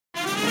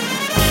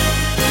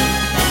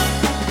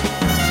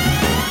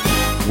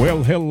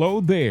Well,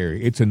 hello there.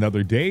 It's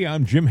another day.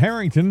 I'm Jim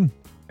Harrington.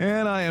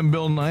 And I am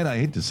Bill Knight. I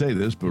hate to say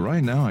this, but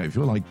right now I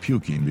feel like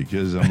puking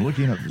because I'm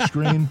looking at the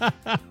screen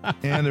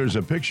and there's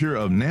a picture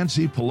of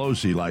Nancy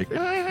Pelosi like,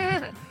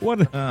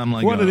 What an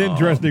oh.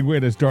 interesting way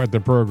to start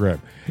the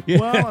program. Yeah.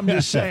 Well, I'm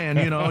just saying,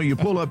 you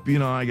pull up,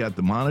 I got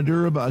the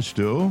monitor of us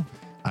too.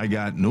 I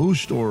got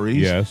news stories.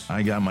 Yes.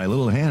 I got my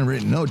little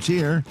handwritten notes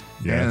here.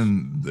 Yes.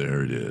 And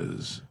there it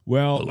is.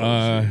 Well,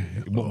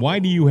 Pelosi. why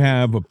do you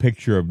have a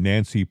picture of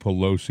Nancy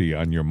Pelosi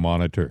on your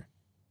monitor?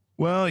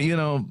 Well,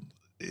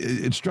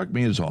 it struck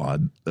me as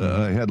odd,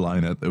 a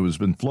headline that was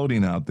been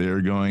floating out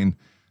there going,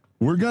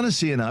 we're going to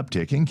see an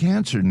uptick in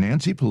cancer.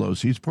 Nancy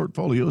Pelosi's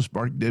portfolio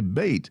sparked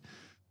debate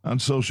on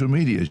social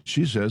media.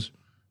 She says,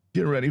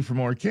 get ready for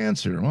more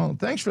cancer. Well,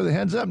 thanks for the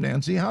heads up,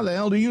 Nancy. How the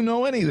hell do you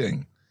know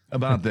anything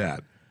about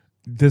that?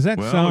 Does that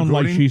sound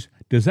like according-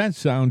 does that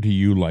sound to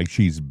you like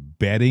she's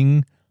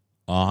betting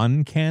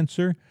on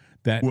cancer?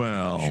 That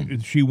Well-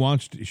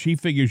 she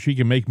figures she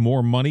can make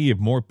more money if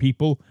more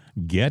people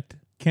get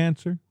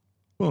cancer?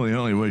 Well, the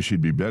only way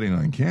she'd be betting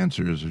on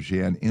cancer is if she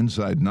had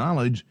inside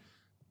knowledge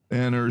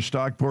and her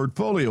stock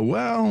portfolio.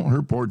 Well,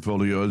 her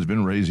portfolio has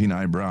been raising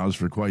eyebrows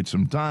for quite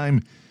some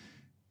time.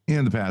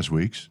 In the past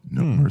weeks,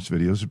 numerous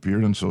videos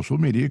appeared on social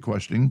media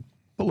questioning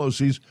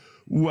Pelosi's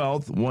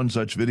wealth. One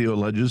such video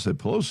alleges that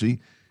Pelosi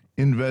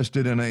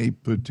invested in a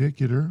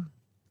particular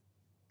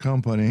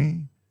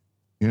company,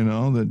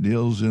 that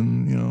deals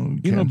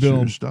in, cancer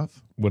Bill,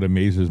 stuff. What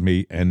amazes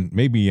me, and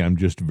maybe I'm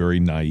just very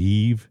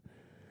naive,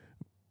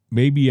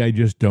 maybe I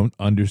just don't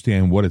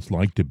understand what it's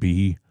like to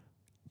be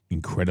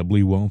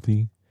incredibly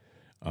wealthy.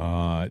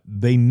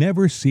 They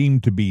never seem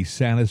to be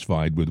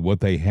satisfied with what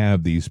they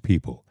have, these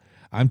people.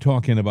 I'm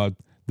talking about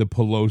the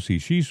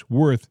Pelosi. She's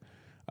worth,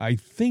 I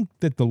think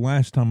that the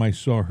last time I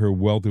saw her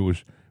wealth, it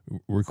was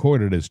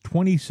recorded as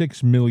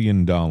 $26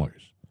 million. Now,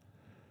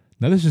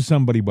 this is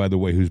somebody, by the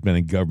way, who's been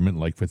in government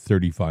like for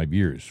 35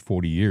 years,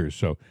 40 years.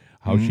 So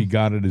how she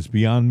got it is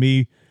beyond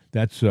me.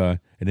 That's an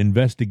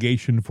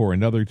investigation for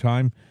another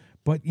time.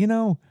 But,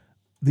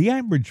 the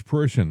average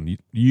person,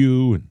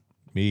 you and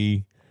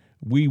me,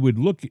 we would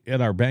look at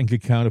our bank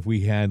account if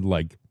we had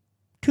like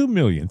 $2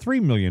 million,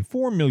 $3 million,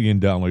 $4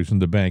 million in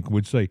the bank, and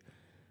would say,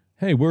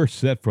 hey, we're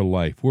set for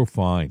life. We're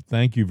fine.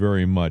 Thank you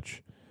very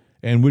much.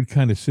 And we'd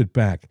kind of sit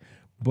back.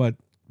 But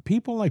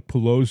people like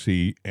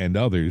Pelosi and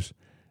others,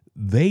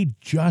 they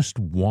just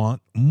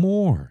want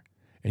more.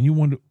 And you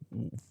wonder,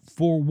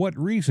 for what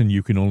reason?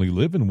 You can only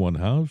live in one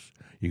house.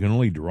 You can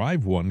only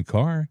drive one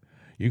car.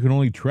 You can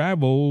only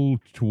travel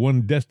to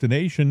one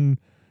destination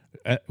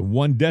at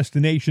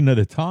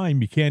a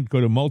time. You can't go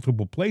to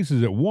multiple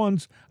places at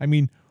once. I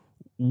mean,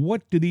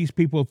 what do these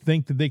people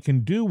think that they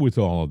can do with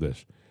all of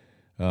this?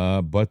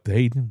 But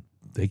they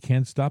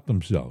can't stop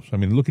themselves. I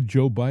mean, look at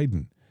Joe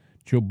Biden.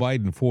 Joe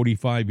Biden,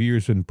 45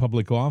 years in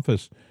public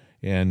office,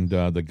 and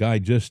the guy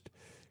just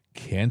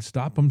can't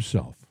stop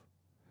himself.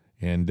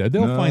 And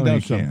they'll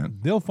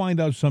find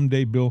out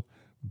someday, Bill,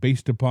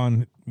 based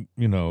upon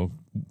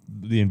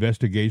the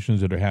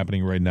investigations that are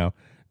happening right now,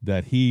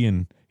 that he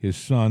and his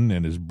son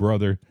and his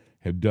brother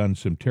have done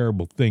some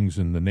terrible things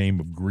in the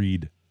name of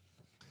greed.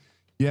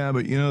 Yeah,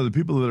 but the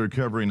people that are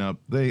covering up,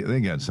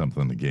 they got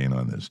something to gain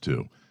on this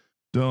too.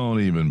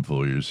 Don't even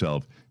fool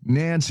yourself.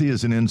 Nancy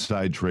is an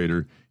inside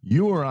trader.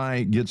 You or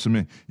I get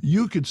some.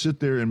 You could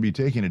sit there and be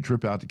taking a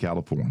trip out to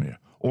California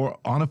or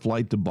on a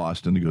flight to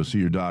Boston to go see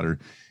your daughter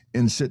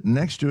and sit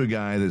next to a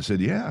guy that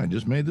said, yeah, I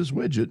just made this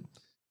widget.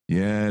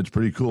 Yeah, it's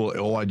pretty cool.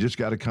 Oh, I just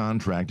got a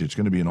contract. It's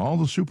going to be in all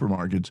the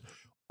supermarkets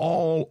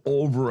all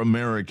over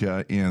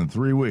America in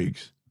 3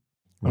 weeks.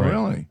 Right.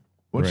 Oh, really?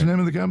 What's the name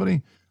of the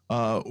company?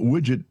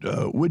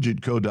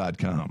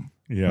 Widgetco.com.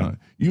 Yeah.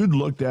 You'd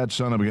look that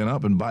son of a gun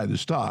up and buy the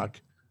stock,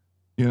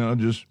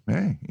 just,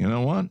 hey, you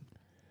know what?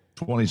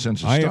 20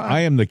 cents a stock. I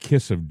am the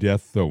kiss of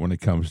death, though, when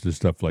it comes to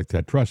stuff like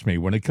that. Trust me,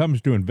 when it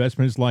comes to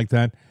investments like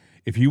that,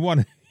 if you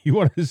want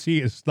to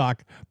see a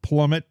stock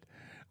plummet,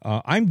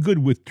 I'm good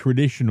with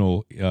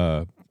traditional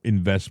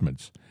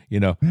investments.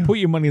 Put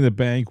your money in the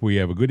bank where you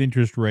have a good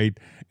interest rate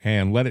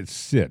and let it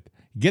sit.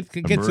 Get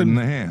some in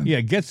the hand.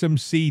 Yeah, get some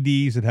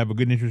CDs that have a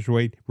good interest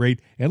rate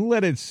and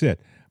let it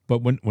sit. But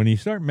when you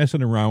start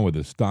messing around with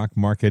the stock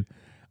market,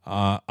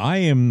 I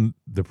am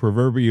the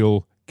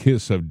proverbial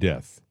kiss of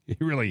death.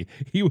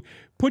 You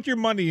put your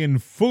money in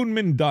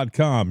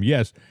Foodman.com,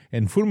 yes,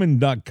 and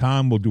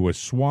Foodman.com will do a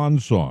swan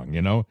song.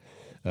 No,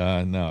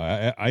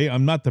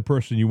 I'm not the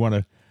person you want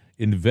to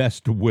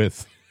invest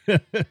with.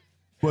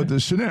 But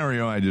the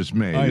scenario I just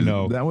made, I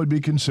know. That would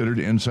be considered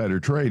insider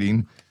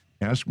trading.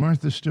 Ask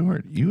Martha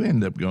Stewart. You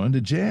end up going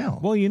to jail.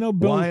 Well, Bill,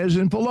 why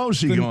isn't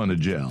Pelosi going to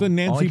jail?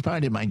 Nancy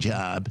part of my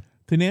job.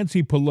 The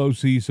Nancy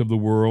Pelosi's of the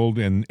world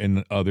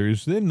and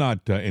others, they're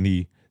not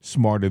any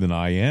smarter than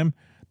I am.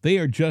 They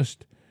are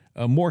just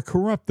more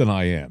corrupt than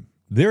I am.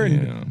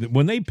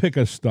 When they pick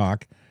a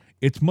stock,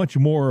 it's much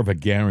more of a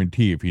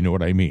guarantee, if you know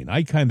what I mean.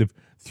 I kind of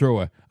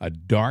throw a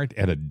dart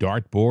at a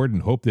dartboard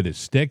and hope that it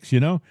sticks,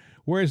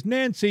 Whereas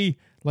Nancy,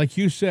 like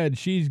you said,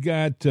 she's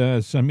got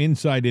some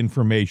inside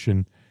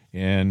information,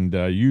 and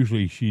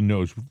usually she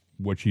knows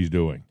what she's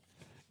doing.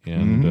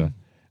 And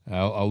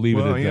I'll leave it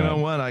at Well, that. you know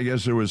what? I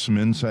guess there was some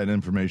inside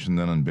information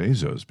then on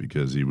Bezos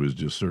because he was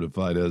just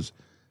certified as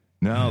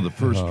now the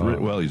first.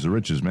 Well, he's the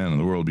richest man in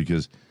the world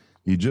because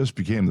he just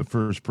became the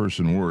first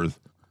person worth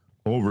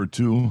over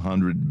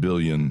 $200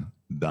 billion.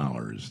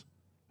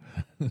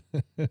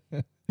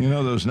 You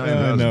know, those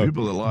 9,000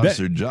 people that lost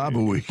their job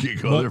a week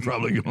ago, they're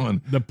probably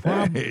going,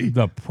 hey.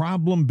 The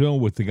problem, Bill,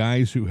 with the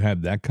guys who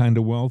have that kind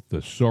of wealth, the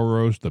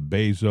Soros, the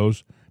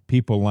Bezos,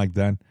 people like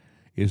that,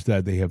 is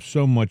that they have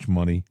so much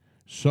money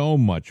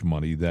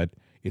that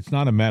it's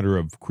not a matter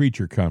of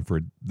creature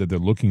comfort that they're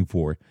looking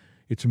for.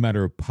 It's a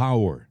matter of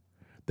power.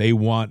 They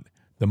want,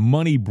 the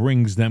money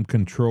brings them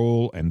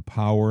control and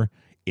power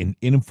and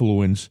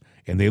influence,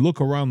 and they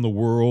look around the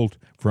world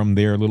from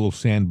their little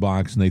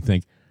sandbox and they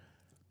think,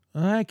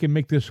 I can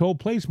make this whole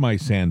place my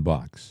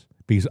sandbox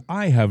because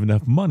I have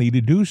enough money to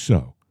do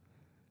so.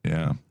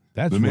 Yeah.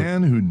 That's the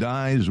man who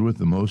dies with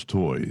the most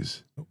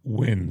toys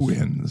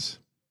wins.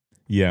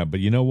 Yeah,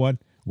 but you know what?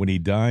 When he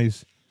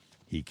dies,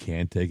 he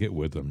can't take it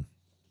with him.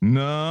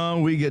 No,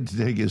 we get to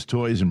take his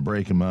toys and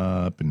break them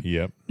up and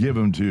give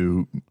them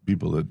to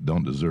people that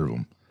don't deserve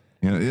them.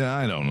 You know, yeah,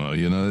 I don't know.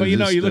 You know, but you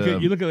know, you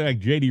look at like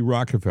J.D.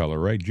 Rockefeller,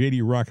 right?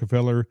 J.D.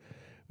 Rockefeller,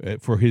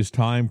 for his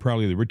time,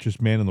 probably the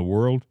richest man in the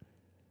world.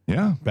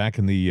 Yeah, back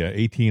in the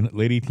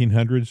late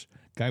 1800s,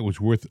 guy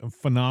was worth a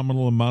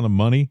phenomenal amount of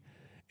money,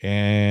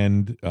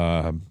 and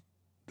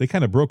they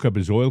kind of broke up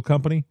his oil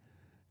company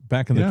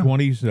back in the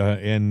 20s,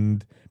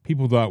 and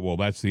people thought, well,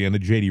 that's the end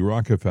of J.D.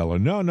 Rockefeller.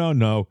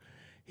 No.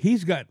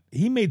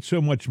 He made so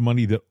much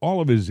money that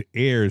all of his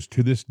heirs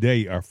to this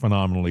day are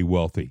phenomenally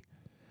wealthy.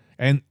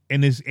 And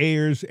his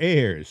heirs,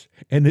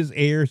 and his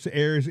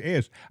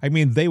heirs. I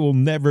mean, they will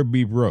never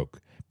be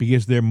broke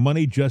because their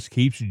money just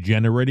keeps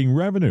generating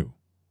revenue.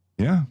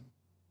 Yeah.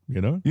 You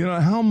know,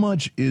 how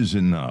much is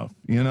enough?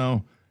 You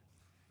know,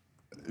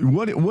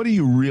 what do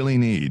you really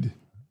need?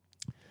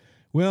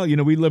 Well, you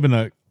know, we live in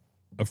a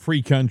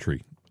free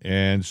country,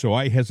 and so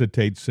I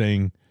hesitate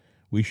saying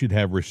we should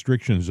have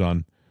restrictions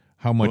on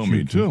how much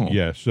me too.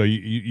 Yeah, so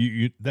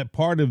you that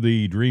part of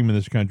the dream in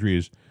this country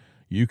is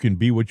you can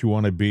be what you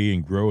want to be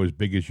and grow as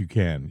big as you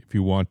can if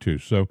you want to.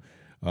 So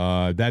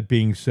that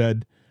being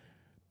said,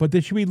 but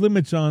there should be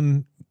limits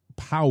on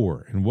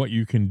power and what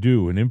you can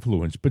do and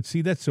influence. But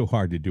see, that's so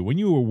hard to do. When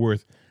you were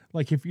worth,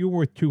 like if you're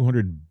worth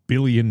 $200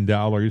 billion,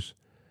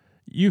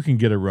 you can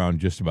get around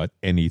just about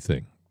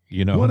anything.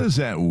 You know, what is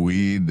that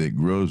weed that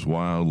grows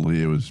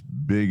wildly? It was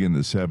big in the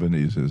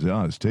 70s.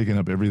 It's taking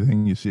up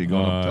everything. You see it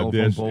going up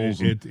telephone poles,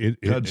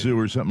 kudzu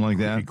or something like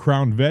that.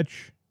 Crown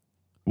vetch.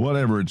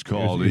 Whatever it's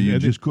called. You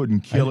just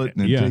couldn't kill it,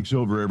 and it takes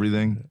over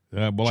everything.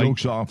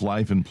 Chokes off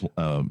life. And,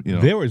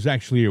 There was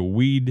actually a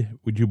weed,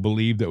 would you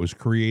believe, that was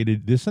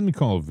created. There's something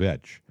called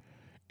vetch,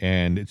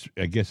 and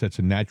I guess that's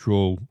a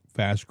natural,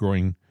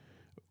 fast-growing.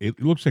 It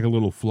looks like a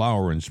little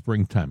flower in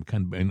springtime,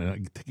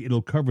 and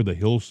it'll cover the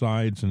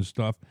hillsides and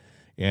stuff.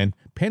 And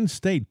Penn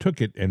State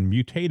took it and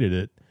mutated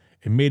it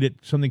and made it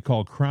something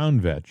called crown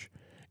vetch,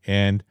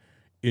 and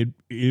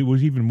it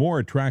was even more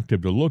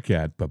attractive to look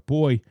at. But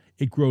boy,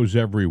 it grows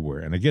everywhere,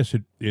 and I guess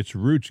its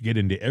roots get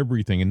into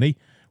everything. And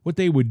what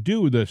they would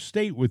do, the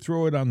state would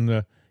throw it on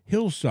the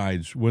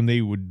hillsides when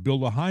they would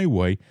build a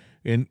highway,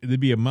 and there'd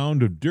be a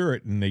mound of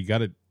dirt, and they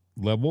got it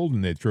leveled,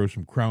 and they'd throw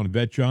some crown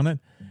vetch on it,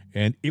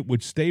 and it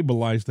would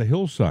stabilize the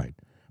hillside.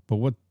 But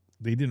what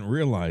they didn't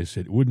realize,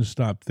 it wouldn't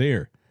stop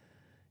there.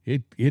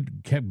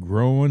 It kept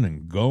growing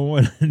and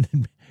going,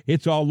 and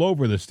it's all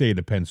over the state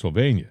of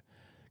Pennsylvania.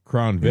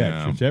 Crown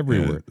vetch, it's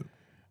everywhere.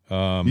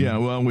 Well,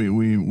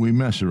 we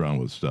mess around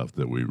with stuff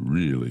that we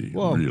really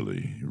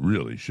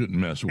shouldn't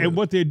mess with. And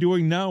what they're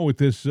doing now with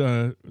this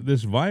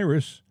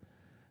virus,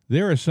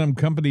 there are some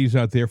companies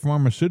out there,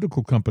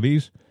 pharmaceutical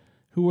companies,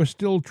 who are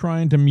still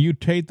trying to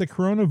mutate the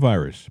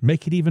coronavirus,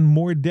 make it even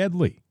more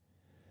deadly.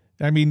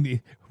 I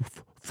mean,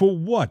 for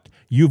what?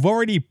 You've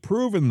already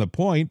proven the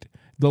point.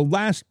 The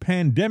last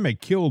pandemic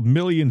killed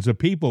millions of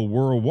people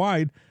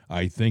worldwide.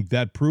 I think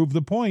that proved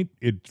the point.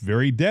 It's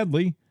very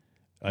deadly.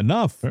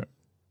 Enough.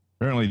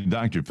 Apparently,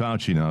 Dr.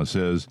 Fauci now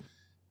says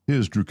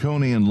his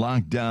draconian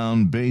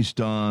lockdown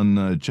based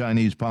on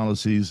Chinese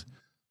policies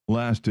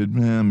lasted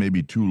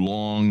maybe too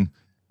long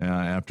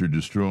after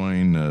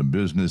destroying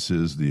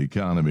businesses, the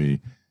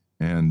economy,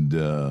 and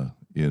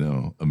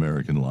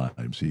American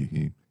lives.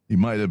 He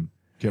might have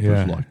kept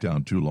us locked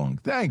down too long.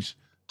 Thanks,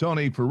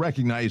 Tony, for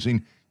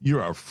recognizing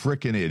you're a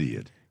frickin'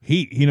 idiot.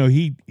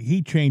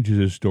 He changes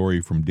his story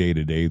from day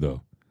to day,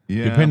 though.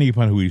 Yeah. Depending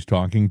upon who he's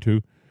talking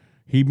to.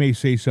 He may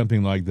say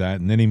something like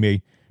that, and then he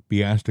may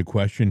be asked a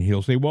question.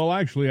 He'll say, well,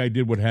 actually, I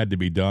did what had to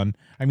be done.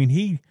 I mean,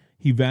 he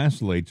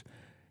vacillates.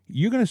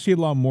 You're going to see a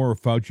lot more of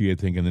Fauci, I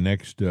think, in the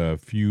next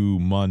few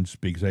months,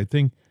 because I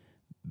think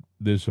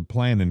there's a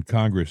plan in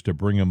Congress to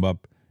bring him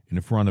up in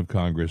front of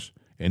Congress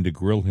and to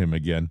grill him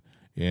again.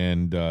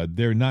 And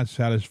they're not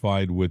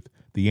satisfied with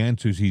the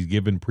answers he's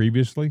given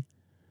previously.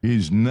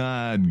 He's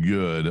not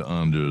good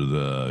under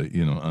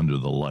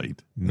the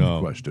light. No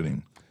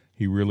questioning.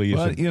 He really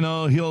But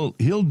isn't.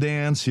 he'll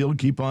dance, he'll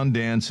keep on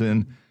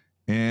dancing,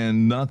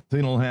 and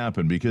nothing will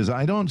happen because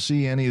I don't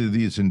see any of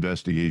these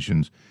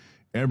investigations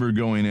ever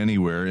going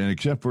anywhere, and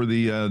except for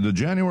the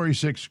January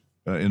 6th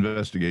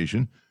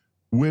investigation,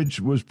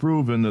 which was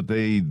proven that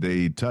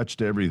they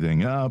touched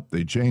everything up,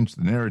 they changed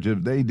the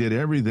narrative, they did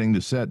everything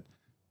to set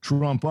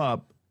Trump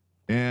up,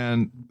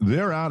 and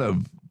they're out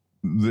of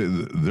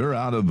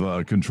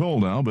control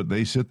now. But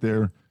they sit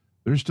there,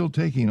 they're still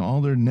taking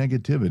all their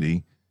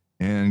negativity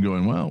and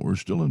going, well, we're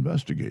still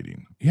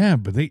investigating. Yeah,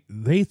 but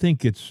they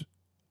think it's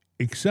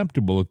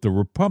acceptable if the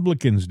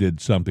Republicans did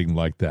something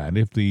like that.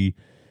 If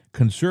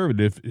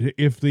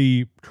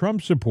the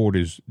Trump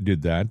supporters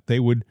did that, they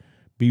would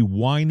be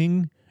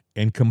whining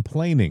and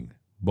complaining,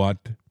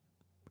 but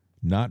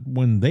not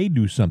when they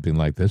do something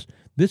like this.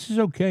 This is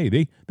okay.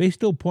 They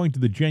still point to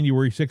the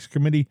January 6th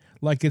committee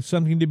like it's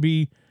something to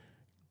be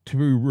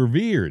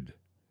revered.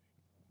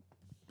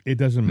 It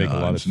doesn't make a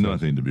lot of sense. It's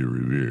nothing to be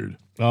revered.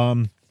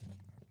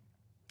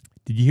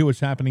 Did you hear what's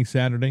happening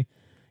Saturday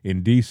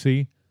in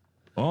D.C.?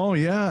 Oh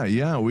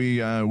yeah.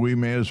 We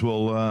may as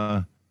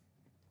well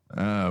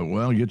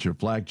get your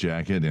flak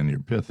jacket and your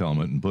pith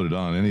helmet and put it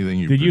on. Anything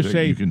you did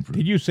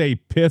you say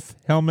pith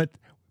helmet?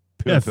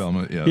 Pith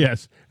helmet, yeah.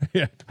 Yes.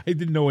 Yeah. I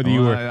didn't know whether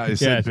you were. I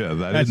said pith.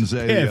 I didn't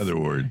say pith. the other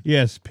word.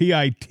 Yes,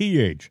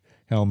 PITH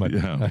helmet.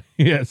 Yeah.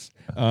 Yes.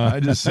 I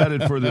just said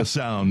it for the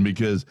sound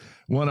because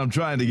what I'm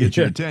trying to get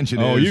your attention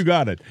is. Oh, you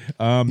got it.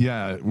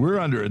 Yeah, we're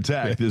under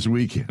attack this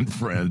weekend,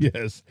 friend.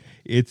 Yes.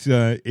 It's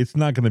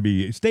not going to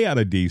be. Stay out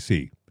of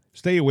D.C.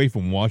 Stay away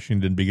from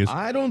Washington because.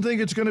 I don't think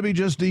it's going to be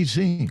just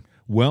D.C.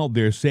 Well,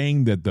 they're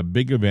saying that the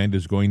big event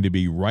is going to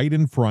be right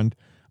in front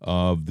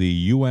of the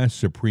U.S.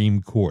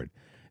 Supreme Court.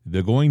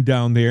 They're going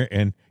down there,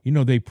 and,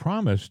 they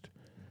promised,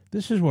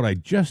 this is what I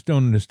just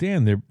don't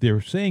understand.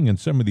 They're saying in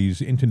some of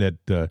these internet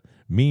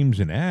memes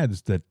and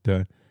ads that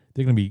they're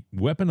going to be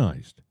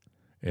weaponized,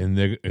 and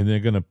they're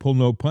going to pull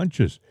no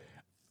punches.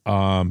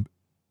 Can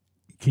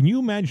you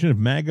imagine if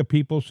MAGA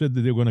people said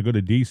that they were going to go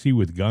to D.C.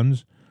 with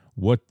guns,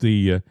 what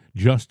the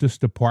Justice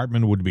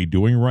Department would be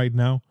doing right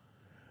now?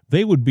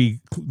 They would be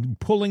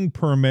pulling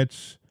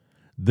permits.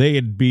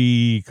 They'd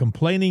be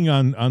complaining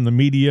on the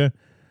media.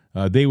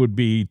 They would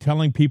be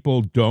telling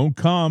people, "Don't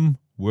come.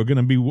 We're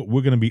going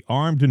to be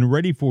armed and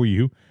ready for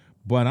you."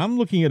 But I'm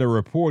looking at a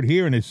report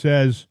here, and it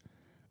says,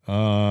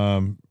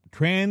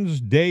 "Trans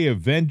Day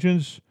of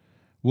Vengeance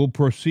will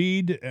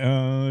proceed."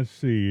 Let's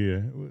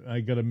see.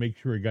 I got to make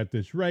sure I got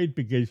this right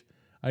because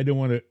I don't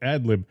want to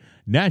ad lib.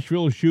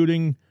 Nashville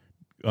shooting: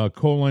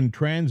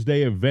 Trans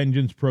Day of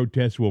Vengeance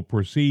protests will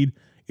proceed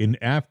in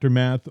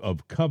aftermath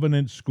of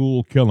Covenant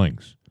school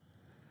killings.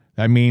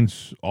 That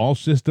means all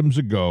systems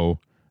a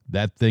go.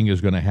 That thing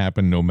is going to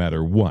happen no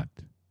matter what.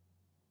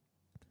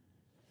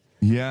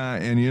 Yeah,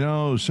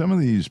 and some of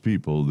these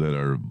people that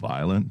are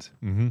violent,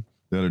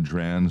 that are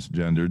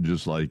transgender,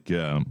 just like,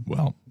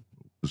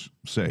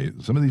 say,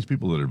 some of these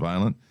people that are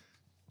violent,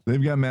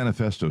 they've got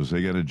manifestos,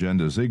 they got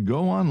agendas. They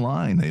go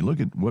online, they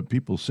look at what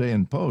people say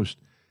and post,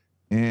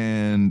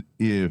 and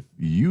if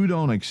you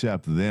don't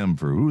accept them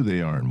for who they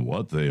are and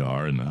what they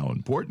are and how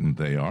important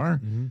they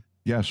are,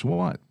 guess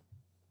what?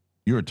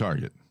 You're a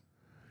target.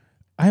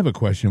 I have a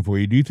question for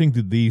you. Do you think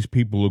that these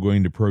people are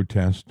going to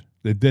protest?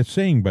 They're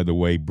saying, by the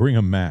way, bring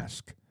a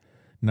mask.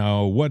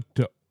 Now, what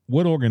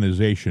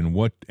organization,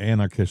 what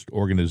anarchist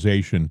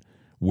organization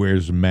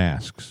wears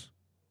masks?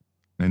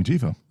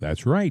 Antifa.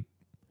 That's right.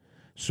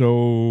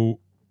 So,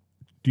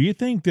 do you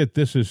think that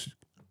this is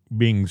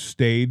being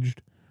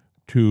staged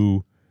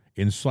to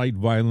incite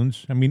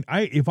violence? I mean,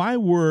 if I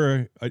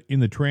were in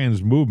the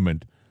trans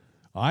movement,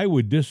 I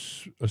would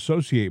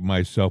disassociate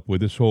myself with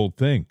this whole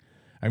thing.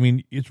 I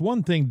mean, it's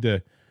one thing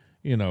to,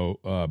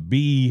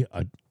 be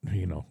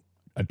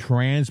a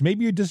trans.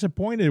 Maybe you're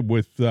disappointed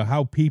with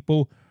how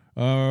people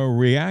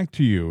react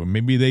to you, and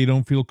maybe they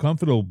don't feel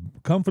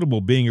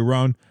comfortable being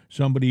around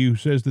somebody who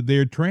says that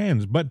they're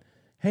trans. But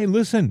hey,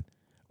 listen,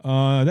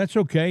 that's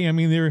okay. I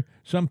mean, there are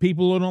some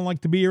people who don't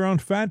like to be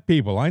around fat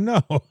people. I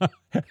know,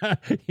 I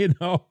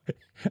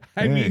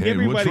mean,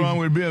 everybody. What's wrong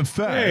with being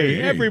fat?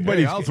 Hey,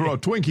 everybody. I'll throw a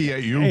Twinkie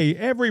at you. Hey,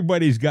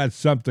 everybody's got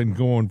something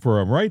going for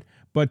them, right?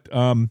 But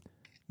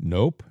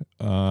nope.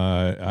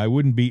 I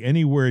wouldn't be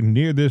anywhere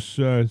near this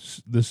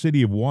the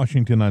city of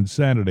Washington on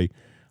Saturday.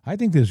 I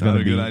think there's going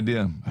to be not a good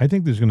idea. I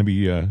think there's going to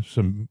be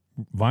some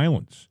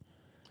violence.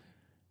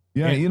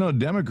 Yeah,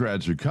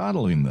 Democrats are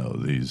coddling though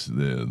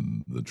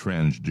the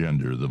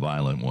transgender, the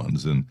violent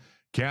ones, and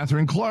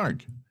Catherine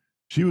Clark,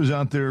 she was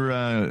out there,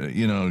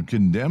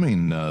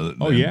 condemning,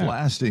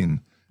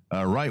 blasting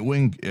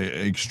right-wing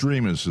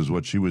extremists is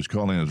what she was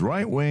calling as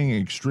right-wing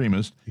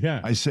extremists. Yeah,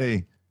 I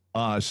say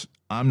us.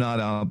 I'm not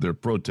out there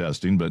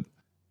protesting, but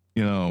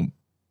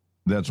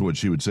that's what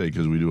she would say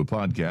because we do a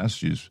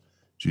podcast.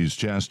 She's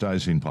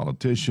chastising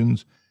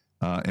politicians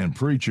and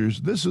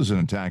preachers. This is an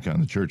attack on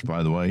the church,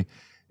 by the way.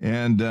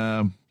 And,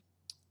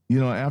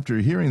 after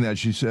hearing that,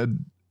 she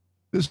said,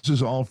 this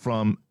is all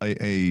from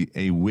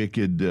a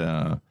wicked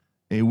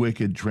a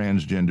wicked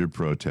transgender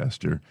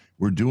protester.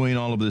 We're doing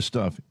all of this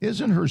stuff.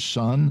 Isn't her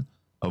son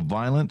a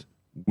violent,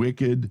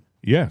 wicked,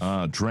 Yes.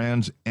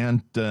 trans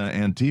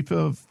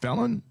Antifa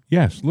felon?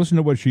 Yes. Listen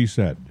to what she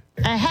said.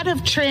 Ahead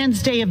of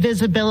Trans Day of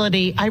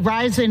Visibility, I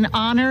rise in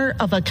honor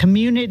of a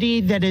community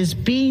that is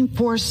being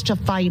forced to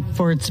fight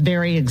for its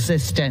very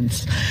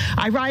existence.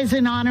 I rise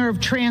in honor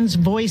of trans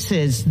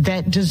voices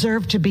that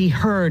deserve to be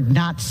heard,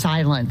 not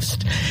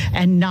silenced,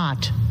 and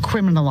not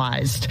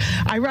criminalized.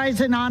 I rise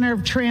in honor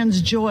of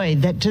trans joy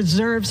that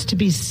deserves to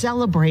be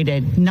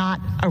celebrated, not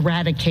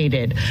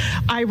eradicated.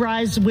 I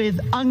rise with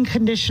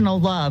unconditional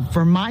love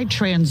for my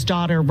trans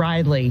daughter,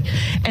 Riley,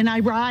 and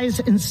I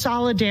rise in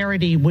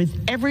solidarity with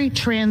every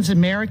trans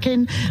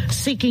American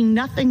seeking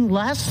nothing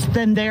less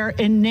than their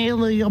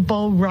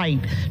inalienable right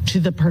to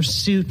the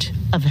pursuit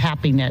of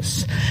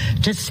happiness.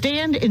 To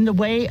stand in the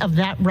way of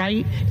that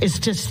right is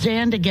to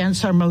stand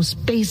against our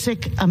most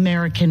basic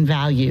American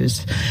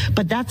values.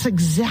 But that's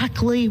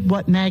exactly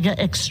what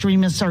MAGA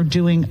extremists are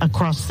doing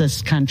across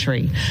this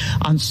country,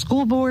 on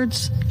school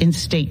boards, in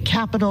state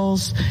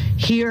capitals,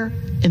 here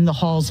in the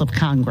halls of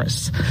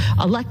Congress.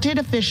 Elected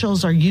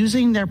officials are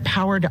using their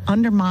power to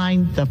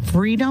undermine the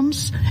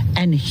freedoms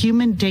and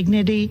human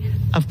dignity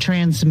of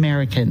trans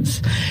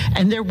Americans.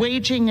 And they're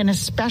waging an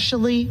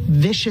especially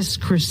vicious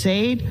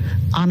crusade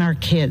on our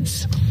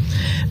kids.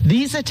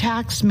 These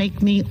attacks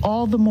make me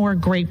all the more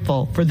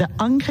grateful for the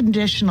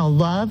unconditional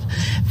love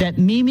that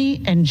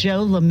Mimi and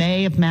Joe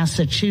LeMay of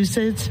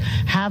Massachusetts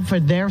have for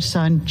their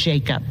son,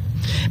 Jacob.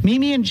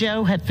 Mimi and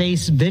Joe have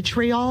faced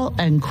vitriol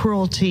and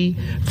cruelty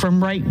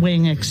from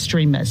right-wing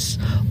extremists,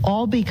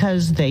 all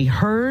because they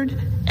heard,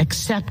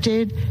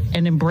 accepted,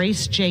 and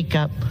embraced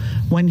Jacob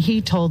when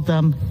he told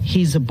them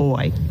he's a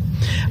boy.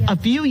 A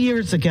few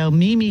years ago,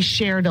 Mimi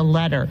shared a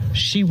letter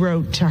she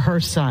wrote to her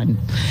son,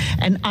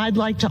 and I'd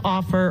like to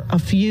offer a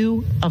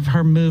few of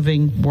her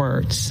moving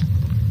words.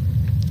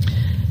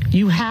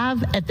 You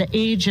have, at the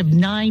age of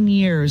 9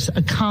 years,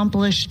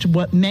 accomplished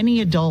what many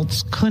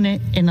adults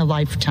couldn't in a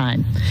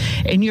lifetime.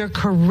 In your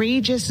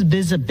courageous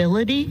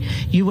visibility,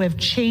 you have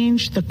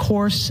changed the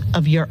course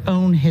of your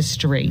own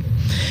history.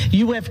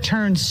 You have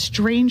turned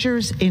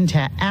strangers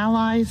into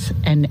allies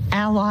and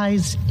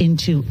allies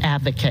into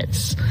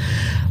advocates.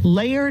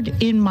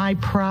 Layered in my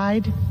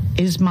pride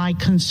is my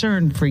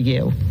concern for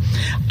you.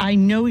 I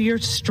know your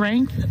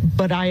strength,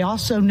 but I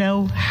also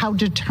know how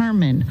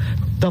determined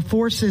the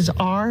forces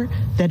are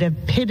that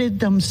have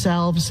pitted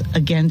themselves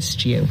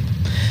against you.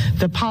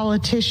 The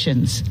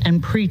politicians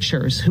and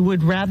preachers who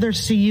would rather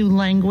see you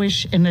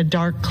languish in a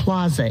dark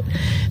closet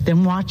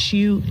than watch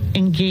you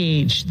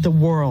engage the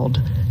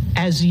world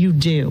as you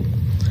do,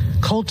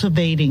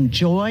 cultivating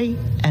joy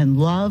and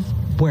love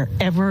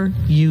wherever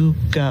you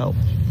go.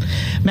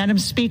 Madam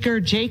Speaker,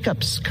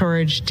 Jacob's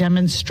courage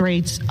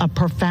demonstrates a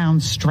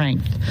profound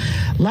strength.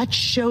 Let's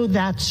show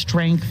that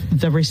strength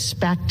the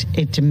respect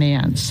it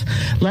demands.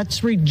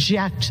 Let's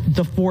reject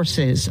the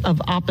forces of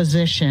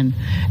opposition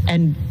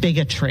and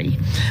bigotry.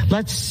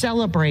 Let's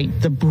celebrate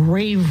the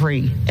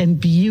bravery and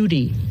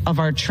beauty of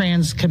our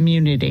trans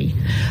community.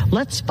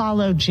 Let's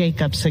follow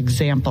Jacob's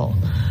example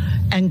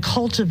and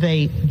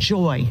cultivate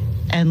joy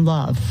and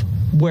love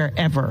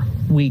wherever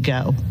we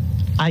go.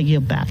 I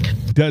yield back.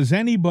 Does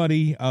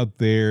anybody out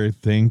there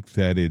think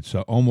that it's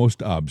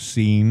almost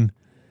obscene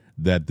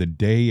that the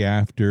day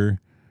after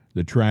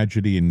the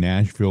tragedy in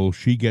Nashville,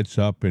 she gets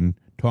up and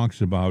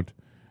talks about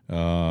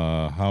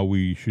how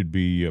we should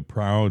be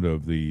proud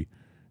of the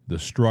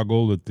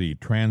struggle that the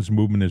trans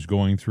movement is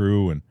going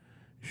through, and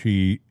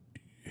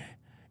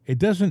it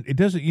doesn't,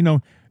 you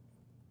know,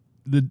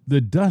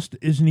 the dust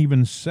isn't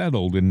even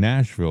settled in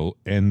Nashville,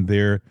 and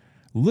they're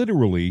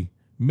literally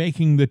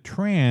making the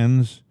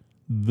trans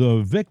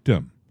the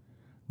victim.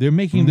 They're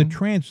making the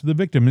trans the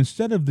victim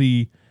instead of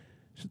the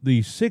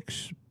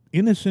 6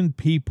 innocent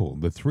people,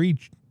 the 3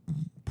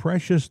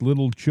 precious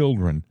little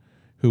children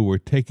who were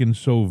taken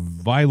so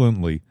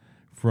violently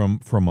from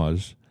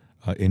us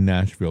in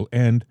Nashville,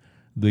 and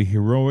the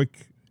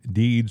heroic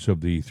deeds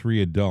of the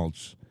 3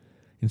 adults.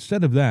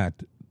 Instead of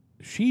that,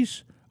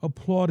 she's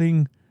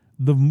applauding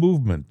the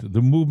movement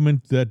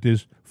that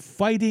is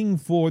fighting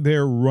for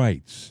their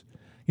rights.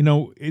 You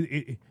know,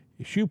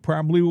 she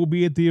probably will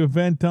be at the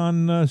event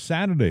on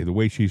Saturday, the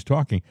way she's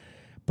talking.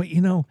 But, you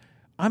know,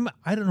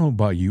 I don't know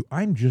about you.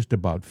 I'm just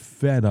about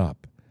fed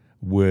up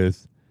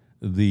with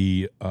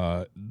the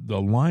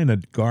line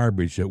of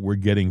garbage that we're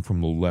getting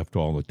from the left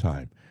all the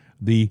time.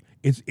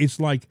 It's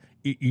like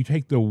you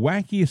take the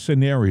wackiest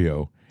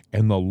scenario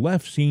and the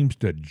left seems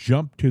to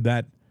jump to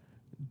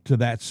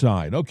that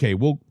side. Okay,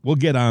 we'll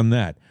get on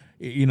that.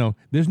 You know,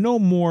 there's no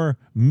more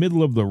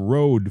middle of the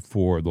road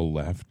for the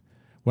left.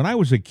 When I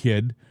was a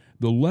kid,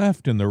 the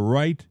left and the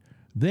right,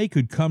 they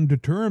could come to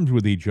terms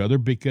with each other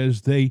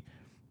because they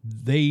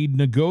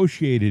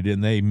negotiated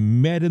and they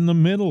met in the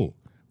middle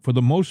for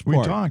the most part.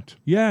 We talked.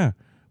 Yeah.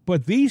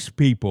 But these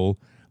people,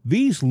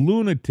 these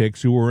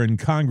lunatics who are in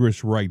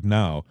Congress right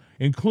now,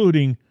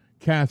 including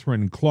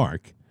Catherine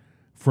Clark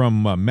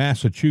from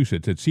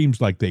Massachusetts, it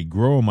seems like they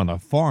grow them on a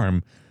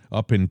farm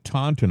up in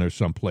Taunton or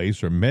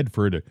someplace, or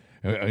Medford.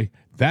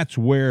 That's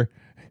where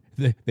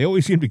they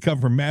always seem to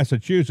come from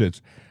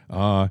Massachusetts.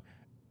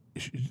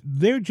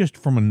 They're just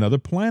from another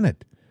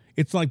planet.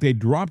 It's like they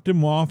dropped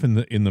him off in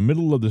the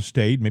middle of the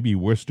state, maybe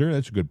Worcester,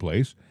 that's a good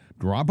place.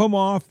 Drop him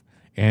off,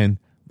 and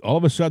all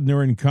of a sudden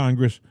they're in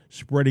Congress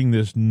spreading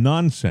this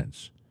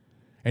nonsense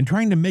and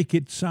trying to make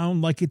it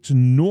sound like it's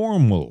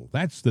normal.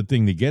 That's the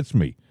thing that gets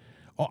me.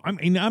 Oh, I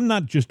mean, I'm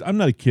not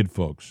a kid,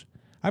 folks.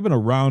 I've been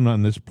around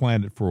on this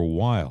planet for a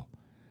while.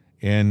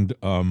 And,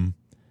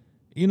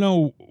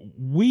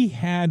 we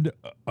had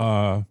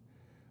a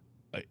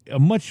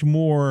much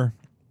more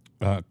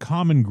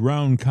common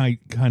ground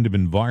kind of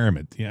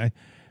environment. Yeah,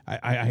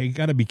 I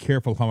got to be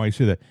careful how I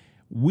say that.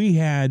 We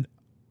had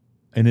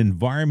an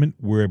environment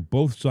where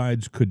both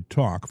sides could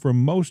talk for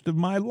most of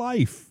my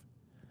life.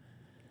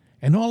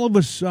 And all of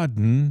a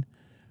sudden,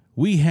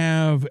 we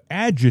have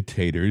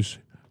agitators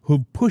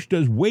who've pushed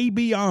us way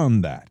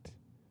beyond that.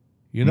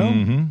 You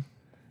know?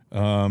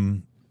 Mm-hmm.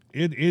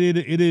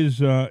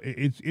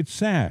 It's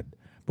sad.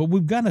 But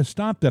we've got to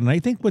stop that. And I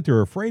think what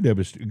they're afraid of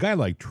is a guy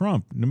like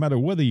Trump, no matter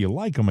whether you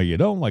like him or you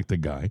don't like the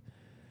guy,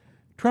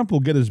 Trump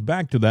will get us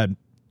back to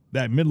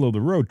that middle of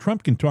the road.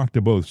 Trump can talk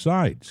to both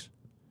sides.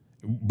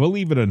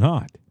 Believe it or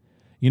not.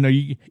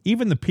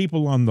 Even the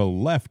people on the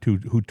left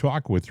who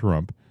talk with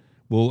Trump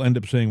will end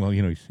up saying, well,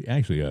 he's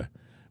actually a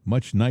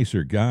much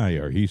nicer guy,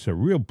 or he's a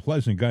real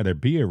pleasant guy to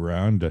be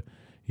around.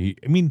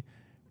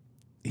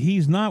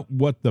 He's not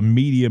what the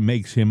media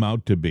makes him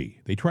out to be.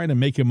 They try to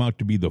make him out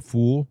to be the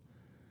fool,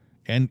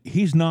 and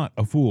he's not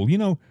a fool.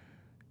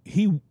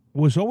 He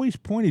was always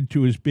pointed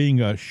to as being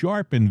a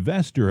sharp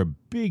investor, a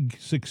big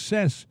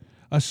success,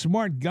 a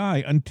smart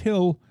guy,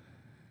 until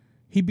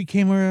he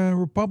became a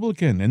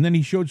Republican, and then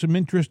he showed some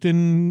interest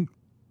in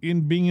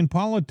being in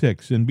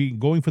politics and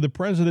going for the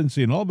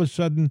presidency, and all of a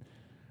sudden,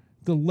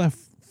 the left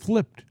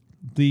flipped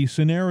the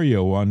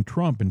scenario on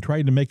Trump and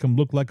tried to make him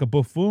look like a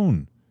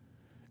buffoon,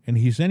 and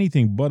he's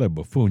anything but a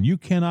buffoon. You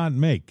cannot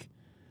make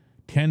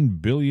 $10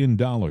 billion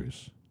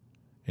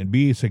and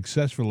be as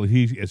successful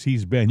as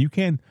he's been. You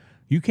can't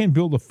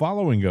build a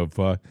following of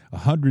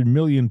 100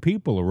 million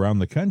people around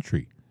the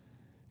country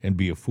and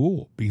be a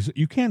fool, because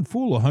you can't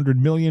fool 100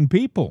 million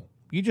people.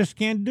 You just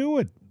can't do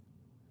it.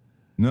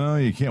 No,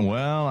 you can't.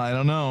 Well, I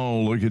don't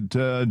know. Look at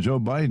Joe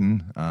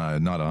Biden.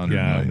 Not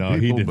 100 million people.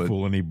 He didn't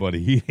fool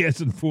anybody. He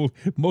hasn't fooled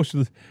most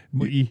of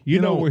the...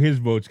 You know where his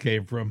votes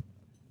came from.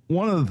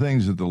 One of the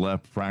things that the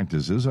left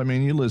practices,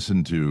 you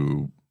listen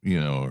to,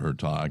 her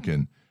talk,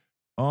 and,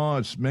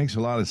 it makes a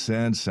lot of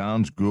sense,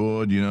 sounds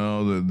good,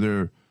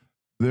 they're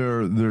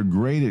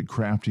great at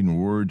crafting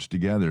words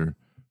together.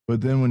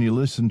 But then when you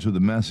listen to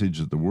the message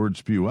that the words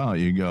spew out,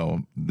 you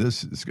go,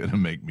 this is going to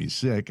make me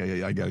sick.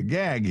 I got a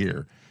gag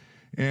here.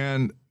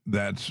 And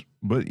but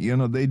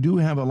they do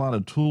have a lot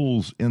of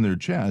tools in their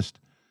chest,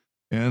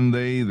 and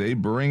they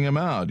bring them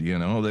out.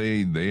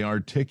 They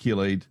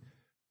articulate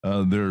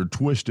their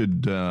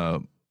twisted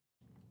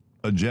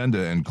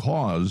agenda and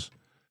cause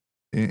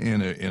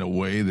in a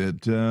way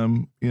that,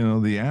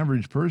 the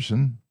average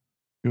person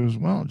goes,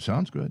 well, it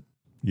sounds good.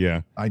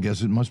 Yeah. I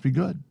guess it must be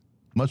good.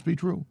 Must be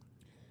true.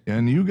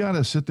 And you got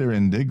to sit there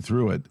and dig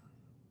through it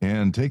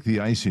and take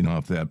the icing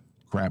off that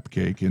crap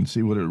cake and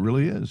see what it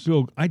really is.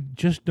 Bill, I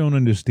just don't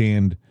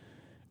understand.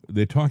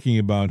 They're talking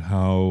about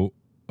how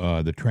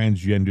the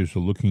transgenders are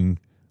looking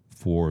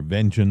for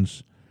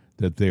vengeance,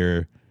 that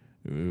they're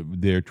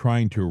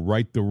trying to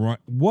right the wrong.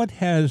 What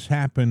has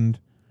happened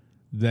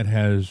that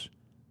has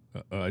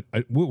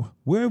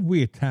where have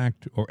we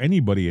attacked, or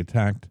anybody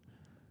attacked,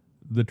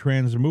 the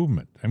trans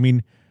movement?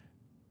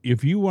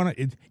 If you want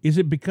to, is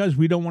it because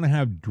we don't want to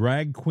have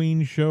drag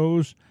queen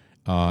shows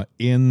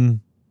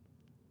in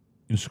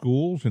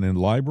schools and in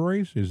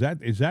libraries? Is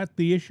that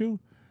the issue?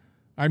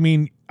 I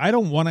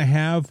don't want to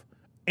have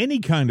any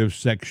kind of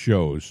sex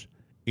shows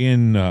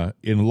in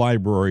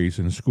libraries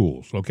and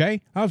schools.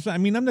 Okay, I'm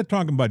not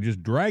talking about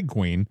just drag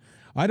queen.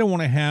 I don't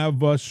want to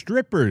have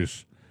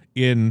strippers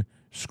in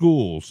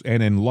schools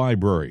and in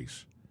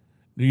libraries.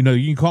 You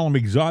can call them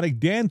exotic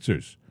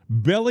dancers,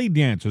 belly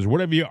dancers,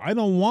 whatever. I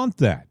don't want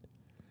that.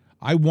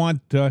 I want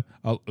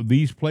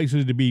these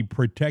places to be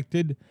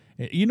protected.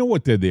 You know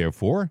what they're there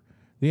for?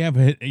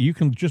 You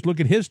can just look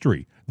at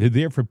history. They're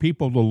there for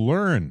people to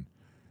learn,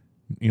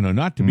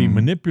 not to be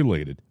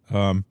manipulated.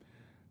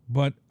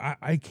 But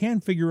I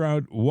can't figure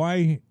out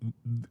why,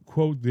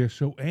 quote, they're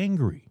so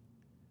angry.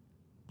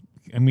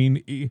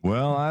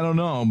 Well, I don't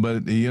know,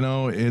 but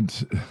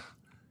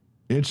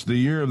it's the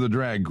year of the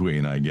drag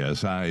queen, I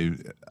guess. There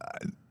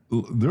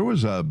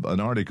was an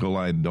article,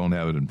 I don't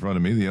have it in front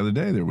of me, the other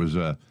day. There was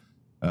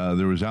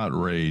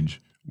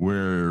outrage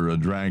where a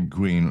drag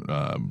queen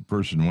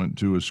person went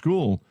to a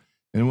school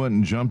and went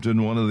and jumped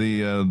in one of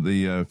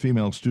the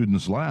female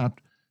students' lap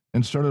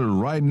and started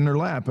riding her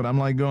lap. And I'm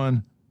like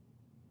going,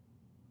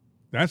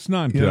 that's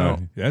not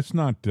an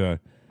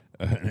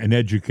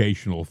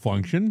educational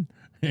function.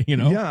 You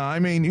know? Yeah, I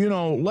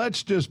mean,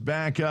 let's just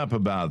back up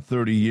about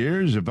 30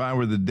 years. If I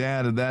were the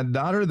dad of that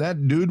daughter,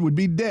 that dude would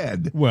be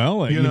dead. Well,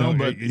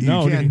 but you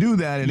can't do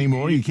that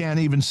anymore. You can't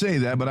even say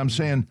that, but I'm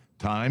saying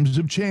times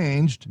have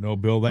changed. No,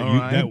 Bill,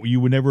 that you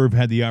would never have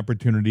had the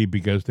opportunity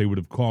because they would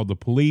have called the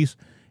police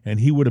and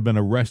he would have been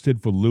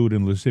arrested for lewd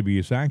and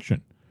lascivious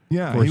action.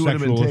 Yeah, for he would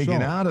have been taken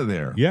assault. out of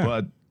there. Yeah.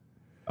 But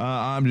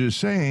I'm just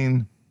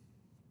saying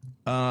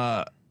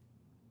that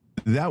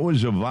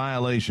was a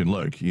violation.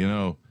 Look,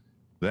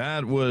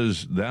 that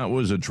was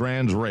a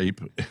trans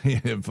rape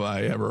if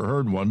I ever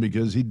heard one,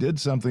 because he did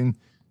something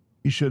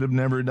he should have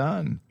never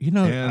done. And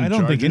I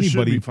don't think charges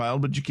anybody should be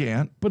filed, but you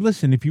can't. But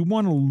listen, if you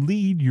want to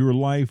lead your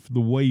life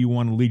the way you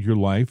want to lead your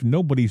life,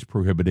 nobody's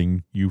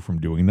prohibiting you from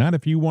doing that.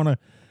 If you want to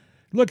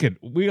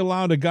we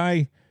allowed a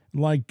guy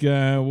like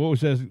what was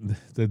that?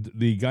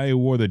 The guy who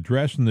wore the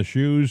dress and the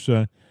shoes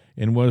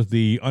and was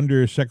the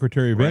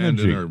Undersecretary of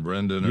Energy,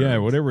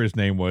 Brendan, whatever his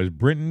name was,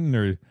 Brinton,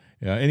 or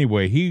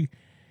anyway, he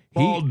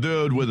bald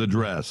dude with a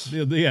dress.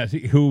 Yes,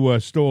 who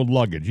stole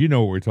luggage. You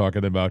know what we're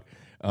talking about.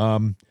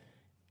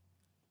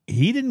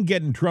 He didn't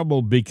get in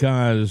trouble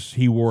because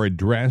he wore a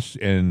dress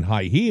and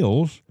high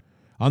heels.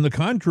 On the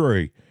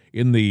contrary,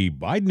 in the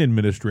Biden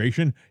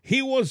administration,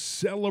 he was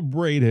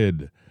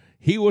celebrated.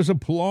 He was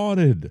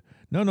applauded.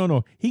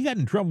 No. He got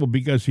in trouble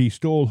because he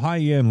stole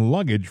high-end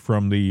luggage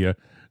from the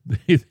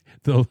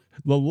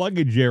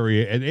luggage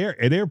area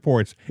at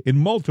airports, in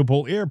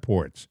multiple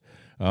airports.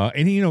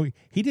 And he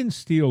didn't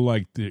steal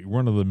like the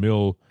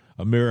run-of-the-mill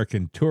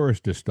American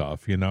tourist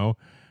stuff,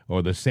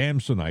 or the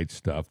Samsonite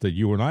stuff that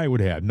you and I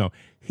would have. No,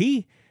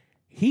 he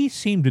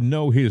seemed to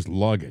know his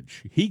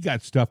luggage. He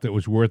got stuff that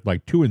was worth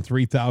like $2,000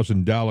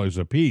 and $3,000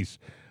 a piece.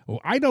 Well,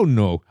 I don't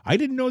know. I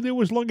didn't know there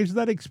was luggage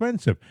that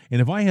expensive.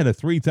 And if I had a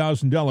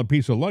 $3,000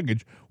 piece of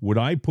luggage, would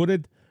I put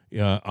it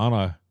on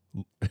a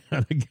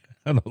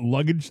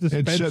luggage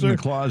dispenser? It's set in the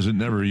closet,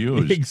 never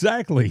used.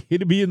 Exactly.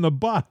 It'd be in the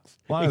box.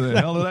 Why the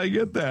hell did I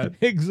get that?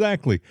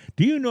 Exactly.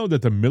 Do you know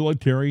that the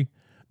military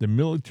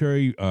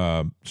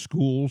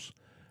schools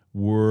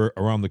were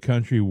around the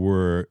country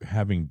were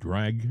having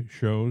drag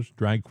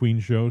queen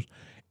shows?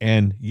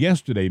 And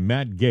yesterday,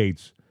 Matt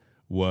Gaetz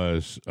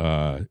was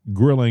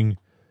grilling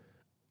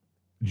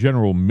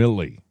General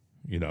Milley.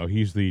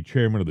 He's the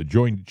chairman of the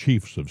Joint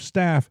Chiefs of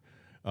Staff,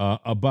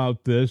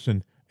 about this,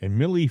 and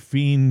Milley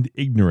feigned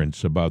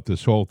ignorance about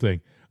this whole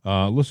thing.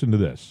 Listen to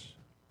this.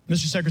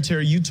 Mr.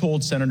 Secretary, you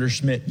told Senator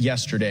Schmidt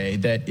yesterday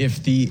that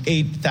if the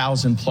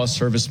 8,000 plus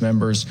service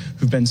members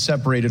who've been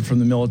separated from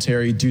the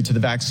military due to the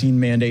vaccine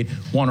mandate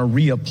want to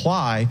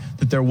reapply,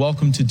 that they're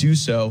welcome to do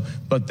so,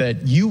 but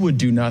that you would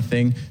do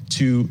nothing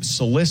to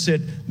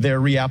solicit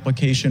their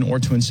reapplication or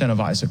to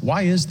incentivize it.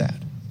 Why is that?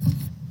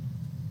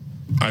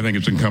 I think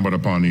it's incumbent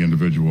upon the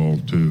individual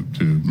to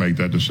make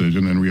that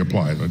decision and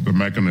reapply. The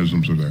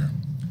mechanisms are there.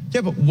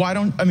 Yeah, but why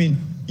don't,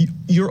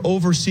 you're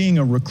overseeing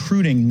a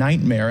recruiting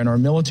nightmare in our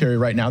military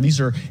right now. These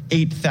are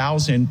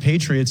 8,000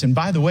 patriots. And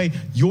by the way,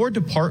 your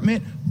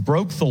department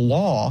broke the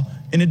law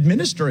in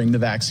administering the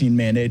vaccine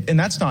mandate. And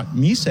that's not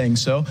me saying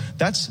so.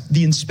 That's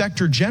the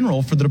Inspector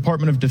General for the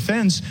Department of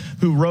Defense,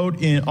 who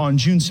wrote on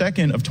June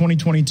 2nd of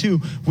 2022,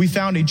 we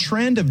found a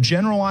trend of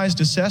generalized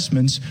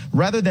assessments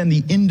rather than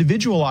the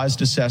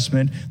individualized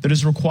assessment that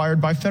is required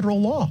by federal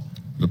law.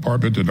 The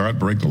department did not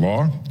break the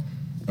law.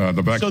 Wait,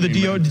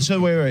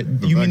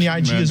 you mean the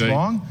IG is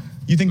wrong?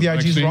 You think the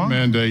IG is wrong?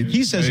 Mandate,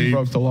 he says he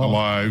broke the law. The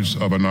lives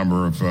of a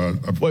number of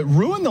it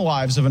ruined the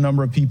lives of a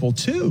number of people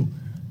too.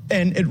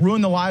 And it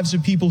ruined the lives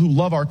of people who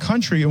love our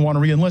country and want to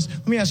re-enlist.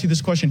 Let me ask you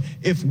this question.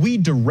 If we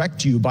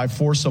direct you by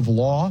force of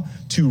law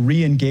to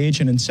re-engage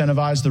and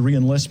incentivize the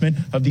re-enlistment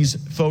of these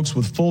folks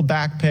with full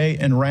back pay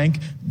and rank,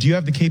 do you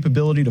have the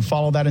capability to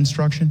follow that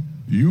instruction?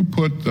 You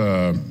put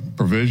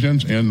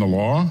provisions in the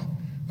law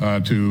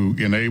to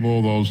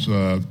enable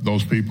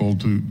those people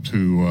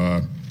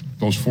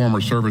those former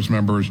service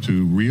members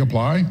to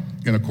reapply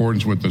in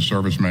accordance with the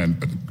service.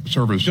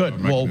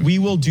 Good. Well, we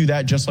will do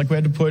that, just like we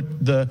had to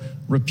put the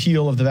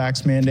repeal of the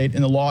vax mandate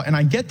in the law. And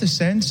I get the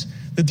sense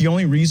that the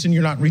only reason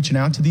you're not reaching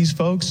out to these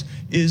folks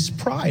is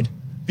pride,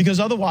 because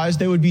otherwise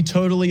they would be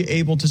totally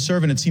able to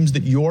serve. And it seems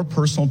that your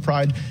personal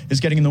pride is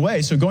getting in the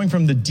way. So going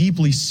from the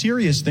deeply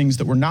serious things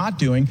that we're not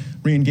doing,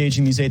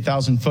 re-engaging these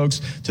 8,000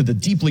 folks, to the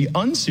deeply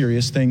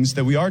unserious things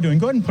that we are doing.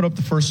 Go ahead and put up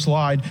the first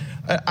slide.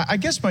 I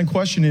guess my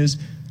question is,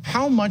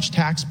 how much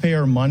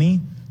taxpayer money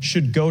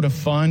should go to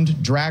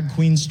fund drag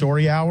queen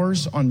story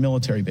hours on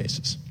military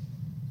bases?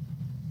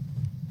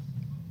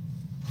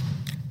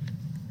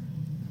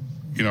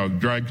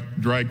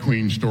 Drag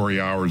queen story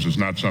hours is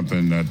not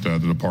something that the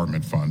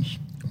department funds.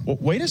 Well,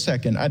 wait a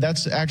second.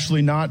 That's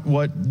actually not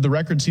what the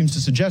record seems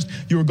to suggest.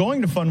 You were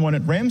going to fund one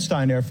at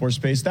Ramstein Air Force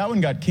Base. That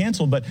one got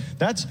canceled, but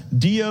that's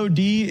DOD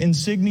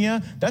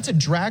insignia. That's a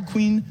drag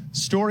queen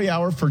story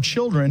hour for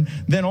children.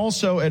 Then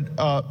also at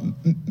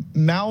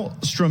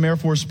Malmstrom Air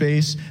Force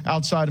Base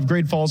outside of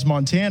Great Falls,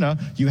 Montana,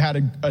 you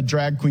had a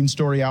drag queen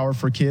story hour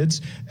for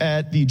kids.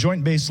 At the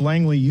Joint Base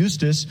Langley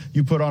Eustis,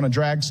 you put on a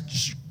drag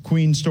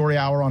Queen Story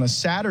Hour on a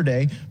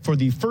Saturday for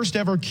the first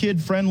ever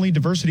kid-friendly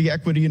Diversity,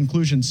 Equity,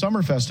 Inclusion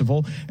Summer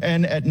Festival.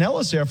 And at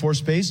Nellis Air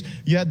Force Base,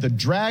 you had the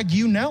Drag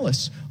You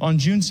Nellis on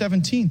June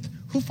 17th.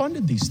 Who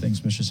funded these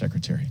things, Mr.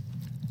 Secretary?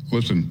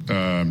 Listen,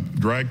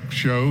 drag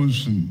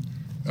shows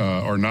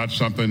are not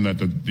something that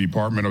the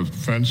Department of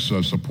Defense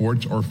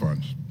supports or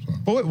funds. So.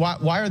 But wait,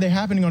 why are they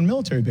happening on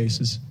military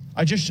bases?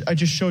 I just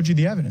showed you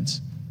the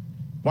evidence.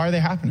 Why are they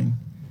happening?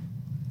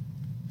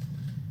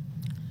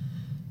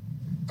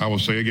 I will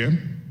say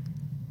again,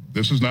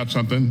 this is not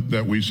something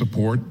that we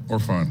support or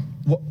fund.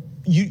 Well,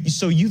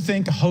 so you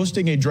think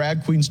hosting a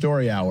Drag Queen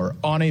Story Hour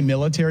on a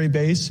military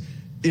base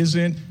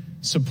isn't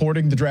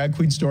supporting the Drag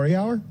Queen Story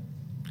Hour?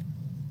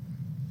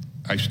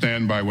 I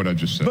stand by what I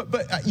just said.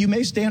 But you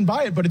may stand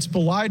by it, but it's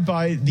belied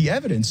by the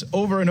evidence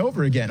over and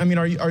over again. I mean,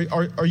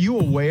 are you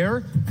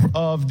aware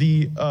of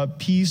the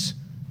piece?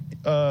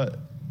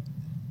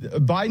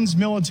 Biden's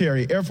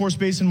military, Air Force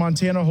Base in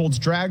Montana holds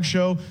drag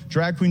show,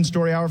 Drag Queen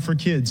Story Hour for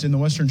kids in the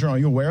Western Journal. Are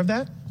you aware of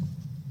that?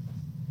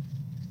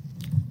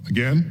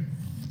 Again,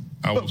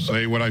 I will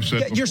say what I've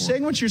said before. You're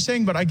saying what you're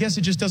saying, but I guess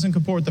it just doesn't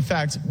comport with the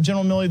facts.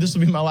 General Milley, this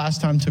will be my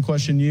last time to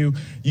question you.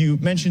 You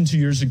mentioned 2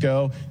 years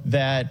ago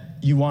that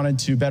you wanted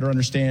to better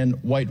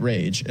understand white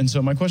rage. And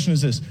so my question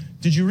is this.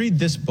 Did you read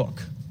this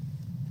book?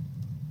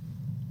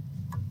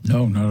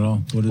 No, not at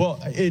all.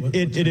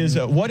 It is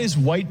What is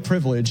White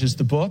Privilege is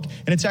the book,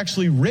 and it's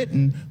actually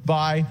written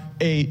by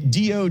a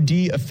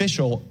DOD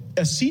official,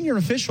 a senior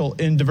official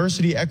in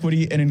diversity,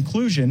 equity, and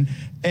inclusion,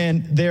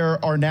 and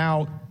there are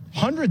now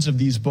hundreds of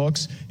these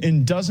books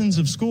in dozens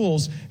of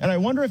schools, and I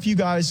wonder if you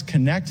guys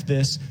connect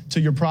this to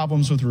your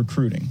problems with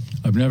recruiting.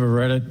 I've never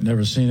read it,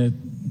 never seen it.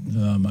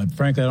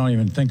 Frankly, I don't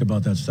even think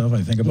about that stuff.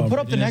 I think about go ahead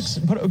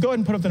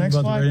and put up the next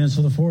slide. About the readiness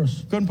of the force.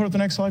 Go ahead and put up the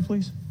next slide,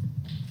 please.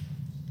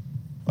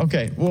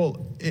 Okay,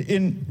 well,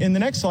 in the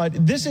next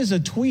slide, this is a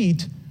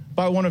tweet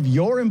by one of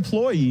your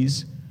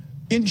employees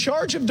in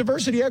charge of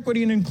diversity,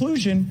 equity, and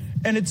inclusion,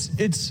 and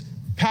it's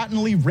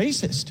patently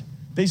racist.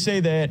 They say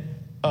that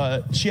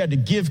she had to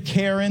give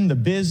Karen the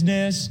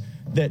business,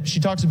 that she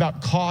talks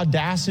about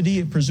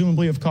caudacity,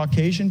 presumably of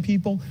Caucasian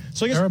people.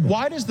 So I guess terrible.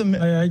 Why does the...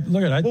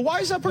 look at it. Well, why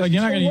is that person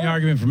You're not so going to get an low?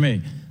 argument from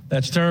me.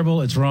 That's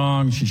terrible. It's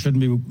wrong. She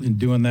shouldn't be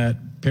doing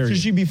that, period.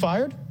 Should she be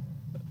fired?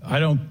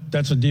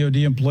 That's a DOD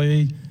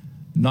employee,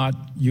 not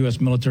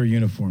U.S. military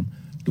uniform.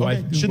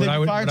 Should they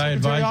be fired,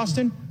 Secretary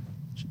Austin?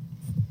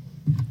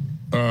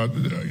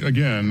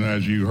 Again,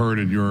 as you heard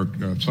in your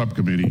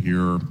subcommittee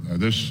here,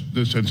 this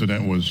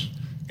incident was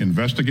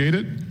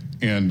investigated,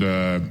 and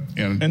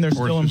they're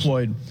still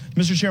employed.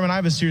 Mr. Chairman, I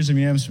have a series of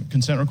unanimous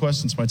consent requests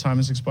since my time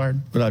has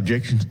expired. Without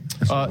objection.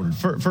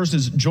 First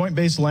is Joint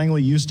Base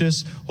Langley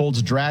Eustis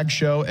holds drag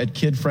show at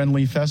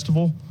kid-friendly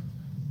festival.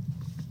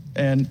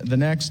 And the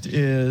next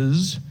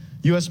is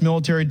U.S.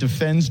 military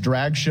defends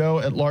drag show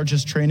at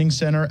largest training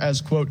center as,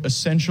 quote,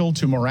 essential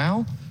to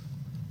morale.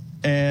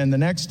 And the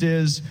next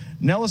is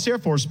Nellis Air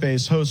Force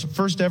Base hosts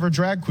first ever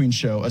drag queen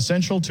show,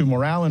 essential to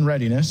morale and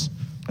readiness.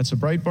 That's a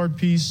Breitbart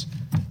piece.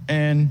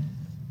 And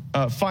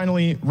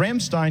finally,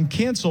 Ramstein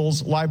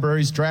cancels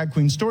library's drag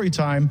queen story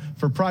time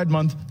for Pride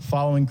Month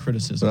following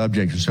criticism. Without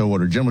objection, so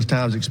ordered. Gentleman's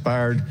time has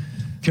expired.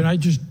 Can I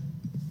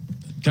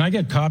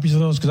get copies of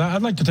those? Because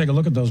I'd like to take a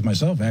look at those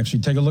myself,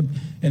 actually. Take a look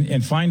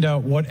and find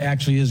out what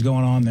actually is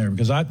going on there.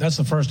 Because that's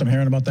the first I'm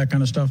hearing about that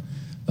kind of stuff.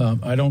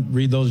 I don't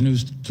read those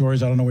news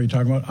stories. I don't know what you're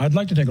talking about. I'd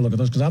like to take a look at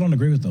those because I don't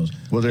agree with those.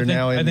 Well, they're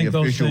now in the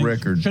official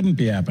record. Shouldn't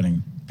be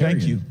happening.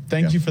 Thank you.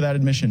 Thank you for that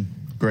admission.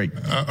 Great.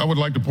 I would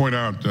like to point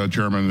out,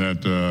 Chairman,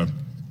 that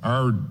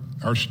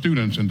our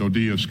students in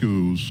Dodea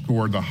schools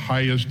scored the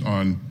highest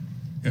on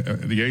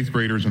the 8th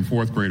graders and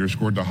 4th graders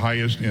scored the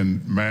highest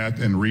in math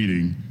and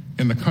reading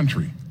in the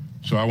country.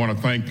 So I want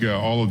to thank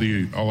all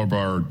of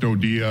our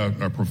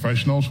Dodea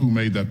professionals who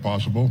made that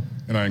possible,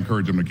 and I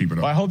encourage them to keep it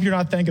up. Well, I hope you're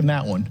not thanking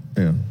that one.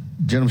 Yeah.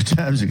 Gentleman's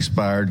time has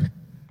expired.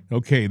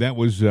 Okay, that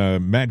was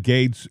Matt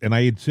Gaetz, and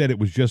I had said it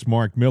was just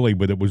Mark Milley,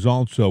 but it was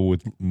also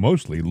with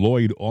mostly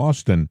Lloyd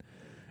Austin.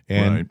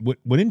 And Right.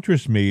 what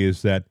interests me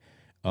is that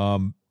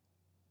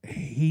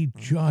he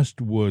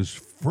just was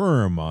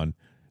firm on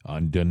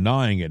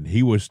denying it.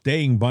 He was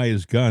staying by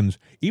his guns,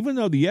 even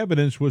though the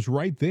evidence was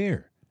right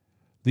there.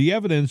 The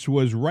evidence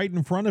was right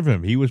in front of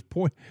him.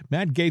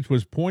 Matt Gaetz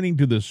was pointing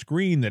to the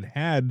screen that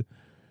had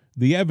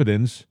the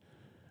evidence.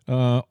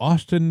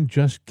 Austin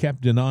just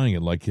kept denying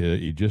it, like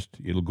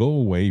it'll go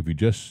away if you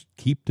just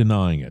keep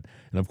denying it.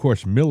 And of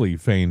course, Milley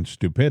feigned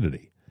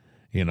stupidity.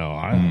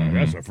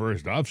 That's the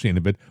first I've seen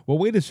it. But well,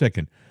 wait a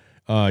second.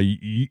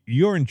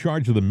 You're in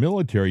charge of the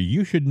military.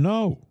 You should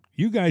know.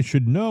 You guys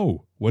should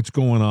know what's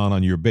going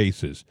on your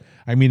bases.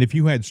 I mean, if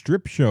you had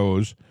strip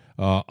shows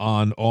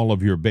on all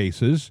of your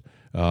bases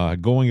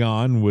going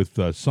on with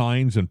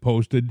signs and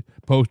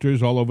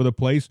posters all over the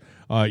place,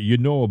 you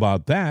know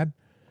about that.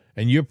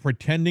 And you're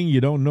pretending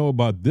you don't know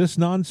about this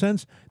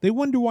nonsense? They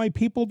wonder why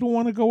people don't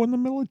want to go in the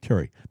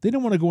military. They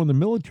don't want to go in the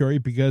military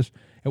because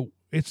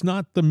it's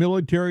not the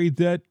military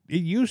that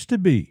it used to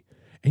be.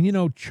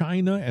 And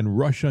China and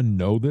Russia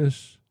know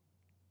this.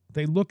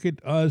 They look at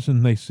us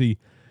and they see,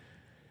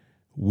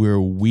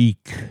 we're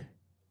weak.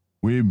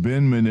 We've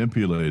been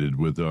manipulated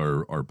with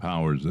our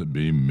powers that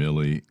be,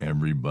 Milley,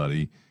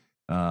 everybody.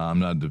 I'm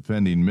not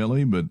defending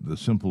Milley, but the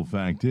simple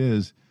fact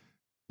is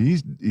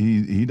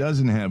he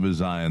doesn't have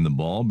his eye on the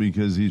ball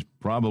because he's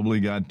probably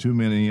got too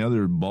many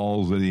other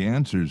balls that he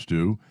answers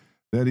to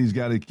that he's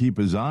got to keep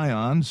his eye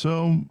on.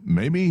 So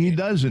maybe he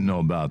doesn't know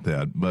about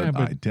that, but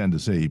I tend to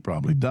say he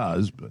probably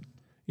does. But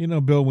you know,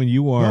 Bill, when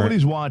you are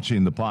nobody's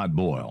watching the pot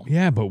boil.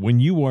 Yeah, but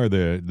when you are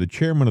the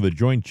chairman of the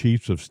Joint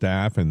Chiefs of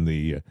Staff and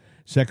the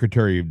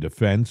Secretary of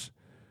Defense,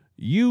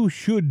 you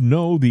should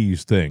know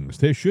these things.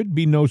 There should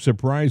be no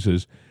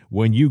surprises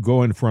when you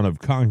go in front of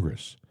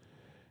Congress.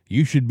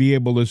 You should be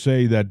able to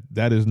say that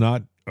that is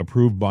not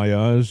approved by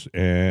us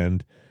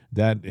and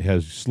that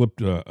has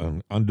slipped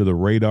under the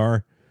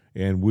radar,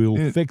 and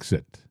we'll fix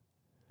it.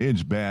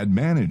 It's bad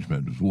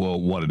management. Well,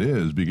 what it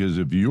is, because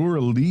if you're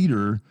a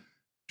leader,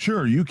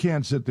 sure, you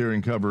can't sit there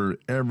and cover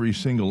every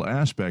single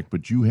aspect,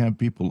 but you have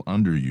people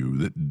under you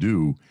that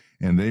do,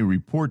 and they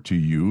report to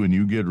you, and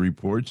you get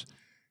reports,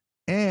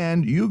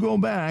 and you go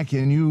back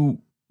and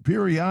you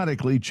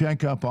periodically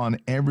check up on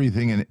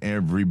everything and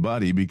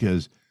everybody,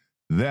 because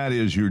that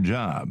is your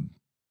job.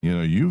 You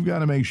know, you've got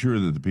to make sure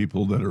that the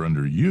people that are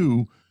under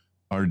you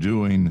are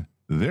doing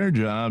their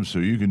job so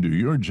you can do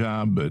your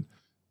job. But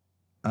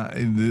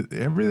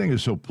everything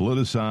is so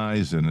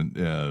politicized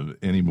and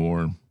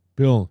anymore.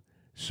 Bill,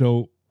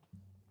 so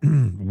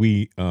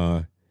we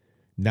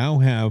now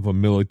have a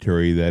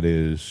military that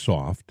is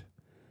soft,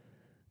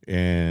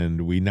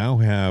 and we now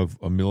have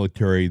a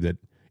military that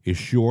is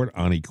short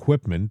on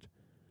equipment.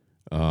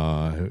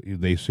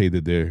 They say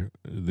that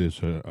there's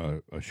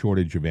a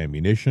shortage of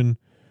ammunition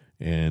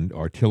and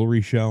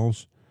artillery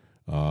shells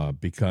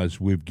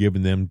because we've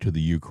given them to the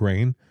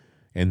Ukraine,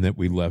 and that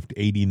we left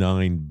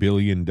 $89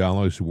 billion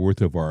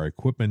worth of our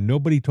equipment.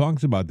 Nobody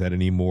talks about that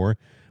anymore,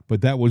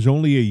 but that was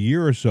only a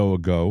year or so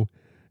ago,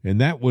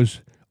 and that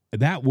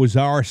was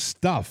our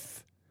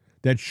stuff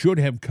that should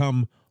have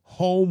come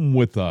home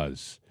with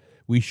us.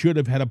 We should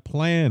have had a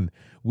plan.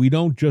 We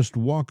don't just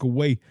walk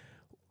away.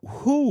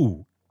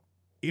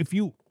 If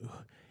you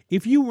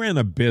ran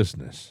a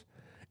business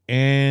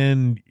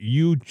and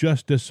you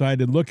just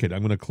decided, look, I'm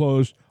going to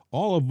close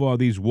all of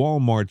these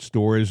Walmart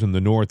stores in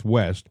the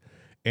Northwest,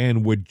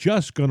 and we're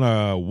just going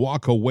to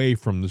walk away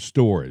from the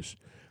stores,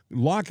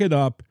 lock it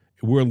up,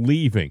 we're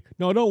leaving.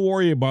 No, don't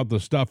worry about the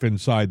stuff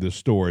inside the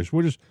stores.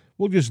 We'll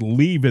just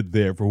leave it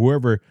there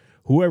for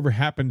whoever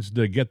happens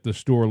to get the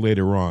store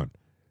later on.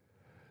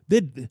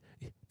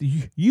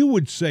 You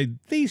would say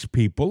these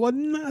people are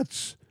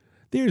nuts.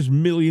 There's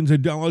millions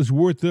of dollars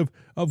worth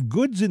of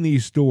goods in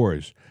these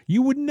stores.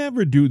 You would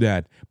never do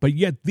that. But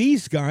yet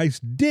these guys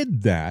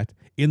did that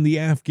in the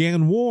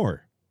Afghan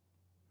war.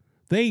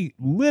 They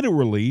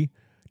literally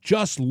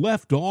just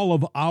left all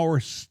of our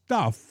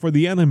stuff for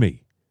the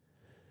enemy.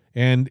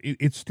 And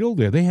it's still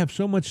there. They have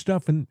so much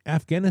stuff in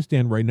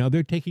Afghanistan right now.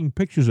 They're taking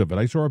pictures of it.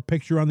 I saw a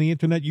picture on the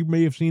internet. You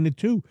may have seen it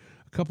too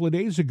a couple of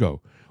days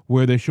ago,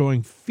 where they're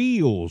showing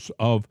fields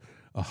of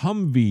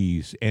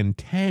Humvees and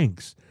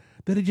tanks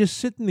that are just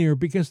sitting there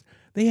because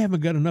they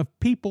haven't got enough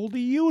people to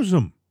use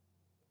them.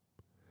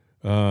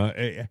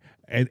 And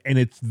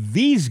it's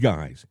these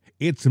guys,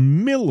 it's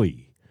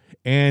Milley,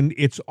 and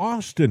it's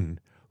Austin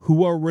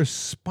who are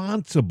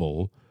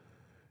responsible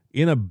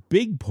in a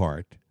big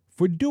part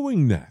for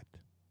doing that.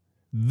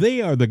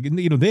 They are they're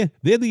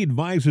the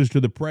advisors to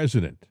the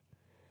president.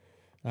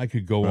 I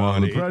could go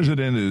on. The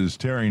president is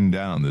tearing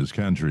down this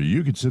country.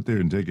 You could sit there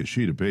and take a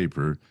sheet of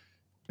paper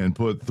and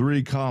put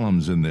 3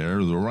 columns in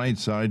there. The right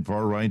side,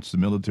 far right's the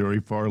military,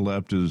 far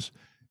left is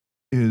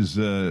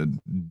the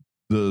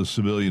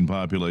civilian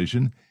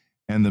population,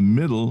 and the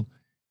middle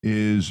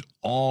is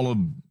all of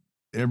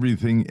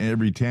everything,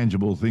 every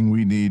tangible thing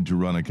we need to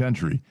run a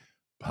country.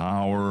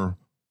 Power,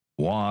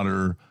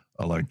 water,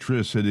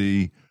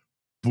 electricity,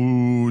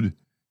 food,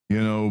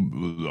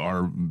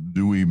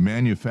 do we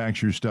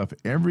manufacture stuff,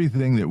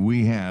 everything that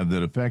we have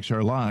that affects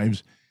our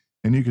lives.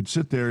 And you could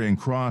sit there and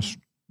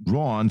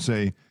draw and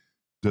say,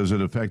 does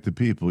it affect the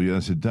people?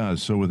 Yes, it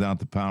does. So without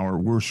the power,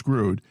 we're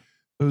screwed.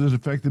 Does it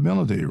affect the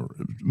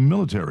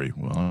military?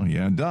 Well,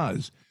 yeah, it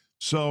does.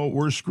 So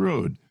we're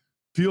screwed.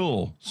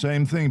 Fuel,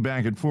 same thing,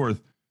 back and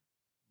forth.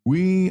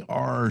 We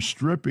are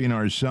stripping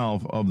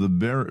ourselves of the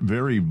very,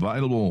 very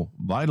vital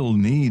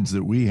needs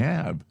that we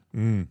have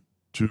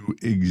to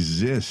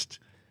exist.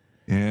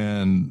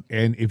 And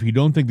if you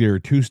don't think there are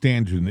two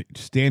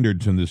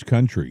standards in this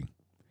country,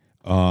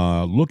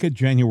 look at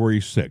January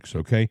 6th,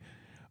 okay?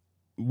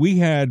 We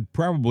had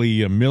probably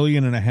 1.5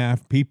 million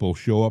people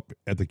show up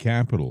at the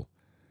Capitol.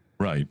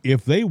 Right.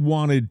 If they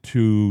wanted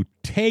to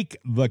take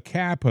the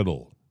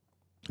Capitol,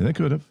 they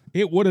could have.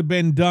 It would have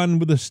been done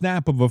with a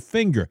snap of a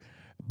finger,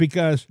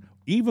 because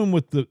even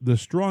with the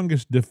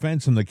strongest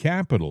defense in the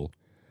Capitol,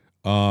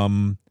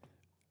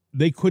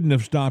 they couldn't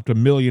have stopped 1.5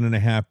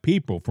 million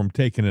people from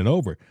taking it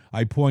over.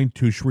 I point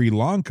to Sri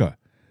Lanka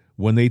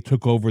when they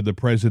took over the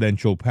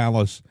presidential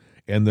palace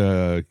and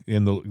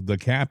the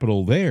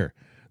capital there.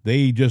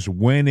 They just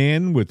went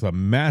in with a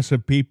mass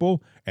of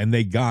people and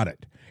they got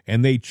it.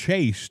 And they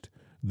chased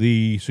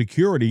the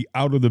security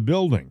out of the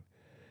building.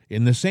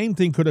 And the same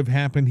thing could have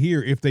happened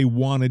here if they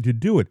wanted to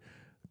do it.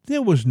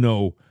 There was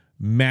no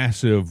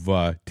massive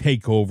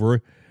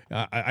takeover.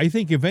 I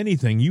think, if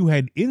anything, you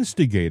had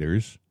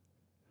instigators,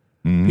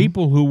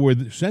 people who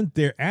were sent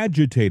there,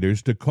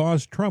 agitators, to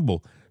cause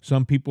trouble.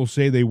 Some people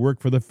say they work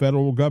for the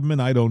federal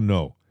government. I don't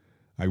know.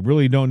 I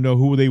really don't know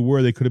who they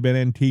were. They could have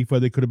been Antifa.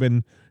 They could have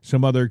been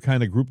some other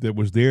kind of group that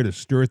was there to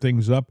stir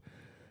things up.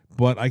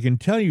 But I can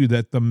tell you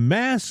that the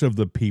mass of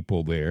the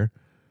people there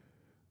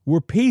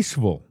were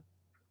peaceful.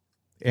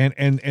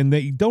 And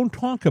they don't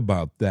talk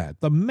about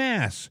that. The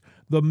mass,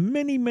 the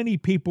many, many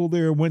people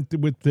there went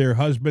with their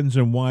husbands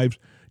and wives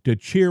to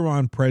cheer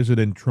on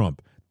President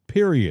Trump,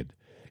 period.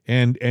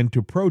 And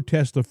to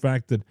protest the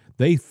fact that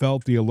they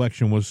felt the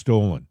election was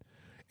stolen.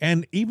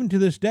 And even to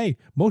this day,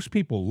 most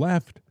people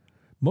left.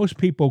 Most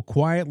people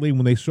quietly,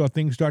 when they saw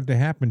things start to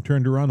happen,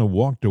 turned around and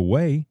walked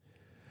away.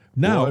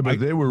 Now, but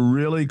they were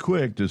really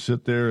quick to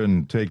sit there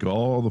and take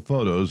all the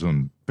photos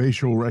and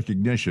facial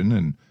recognition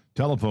and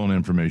telephone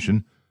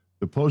information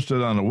to post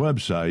it on a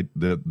website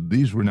that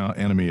these were now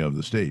enemy of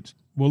the states.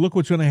 Well, look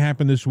what's going to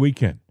happen this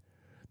weekend.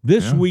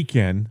 This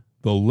weekend,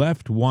 the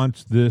left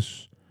wants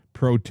this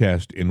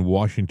protest in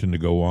Washington to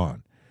go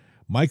on.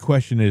 My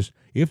question is,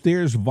 if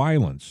there's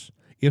violence,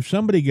 if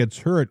somebody gets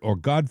hurt or,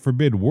 God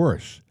forbid,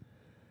 worse,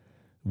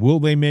 will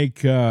they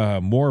make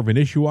more of an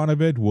issue out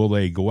of it? Will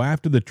they go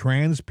after the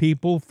trans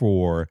people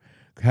for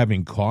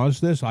having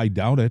caused this? I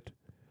doubt it.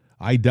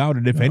 I doubt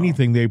it. If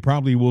anything, they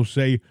probably will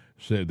say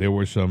there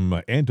were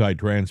some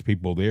anti-trans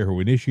people there who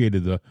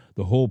initiated the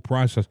whole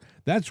process.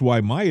 That's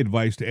why my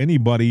advice to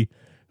anybody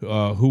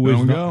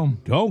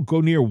don't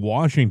go near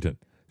Washington.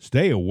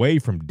 Stay away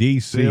from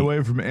D.C. Stay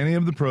away from any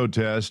of the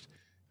protests.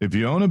 If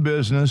you own a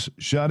business,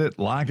 shut it,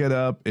 lock it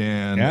up,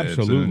 and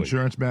Absolutely. It's an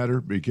insurance matter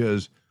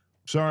because,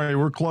 sorry,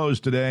 we're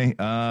closed today,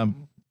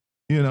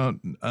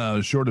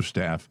 short of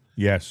staff.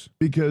 Yes.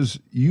 Because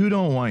you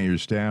don't want your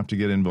staff to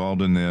get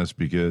involved in this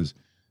because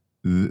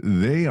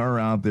they are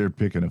out there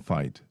picking a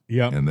fight.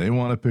 Yep. And they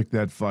want to pick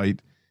that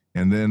fight,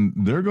 and then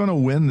they're going to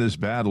win this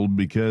battle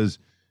because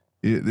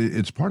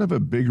it's part of a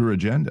bigger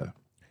agenda.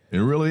 It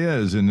really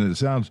is, and it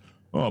sounds,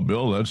 oh,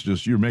 Bill, that's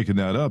just, you're making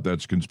that up.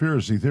 That's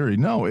conspiracy theory.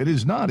 No, it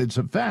is not. It's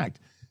a fact.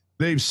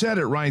 They've said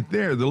it right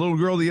there. The little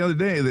girl the other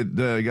day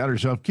that got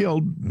herself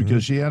killed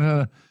because she had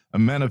a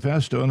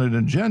manifesto and an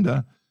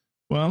agenda.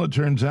 Well, it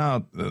turns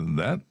out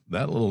that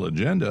little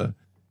agenda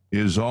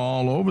is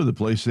all over the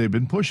place. They've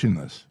been pushing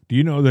this. Do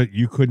you know that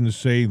you couldn't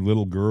say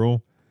little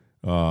girl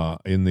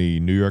in the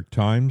New York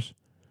Times?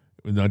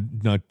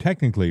 Now,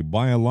 technically,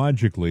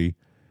 biologically,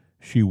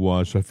 she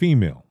was a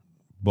female.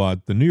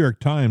 But the New York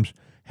Times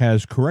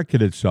has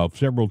corrected itself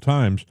several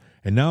times,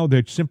 and now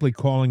they're simply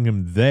calling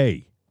him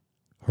they.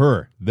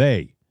 Her,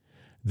 they.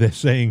 They're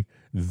saying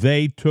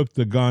they took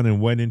the gun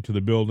and went into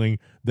the building.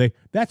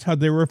 That's how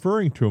they're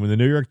referring to him in the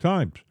New York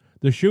Times,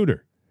 the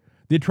shooter.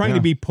 They're trying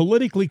to be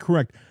politically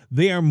correct.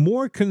 They are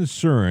more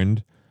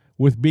concerned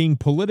with being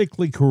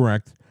politically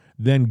correct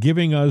than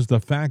giving us the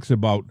facts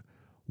about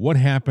what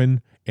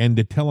happened and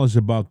to tell us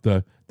about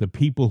the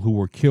people who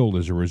were killed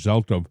as a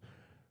result of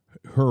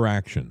her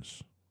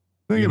actions.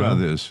 Think about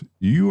this.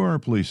 You are a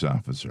police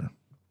officer,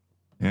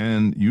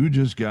 and you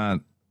just got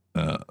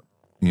a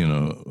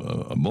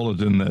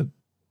bulletin that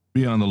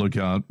be on the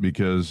lookout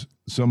because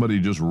somebody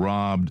just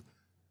robbed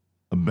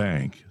a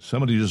bank.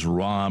 Somebody just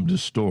robbed a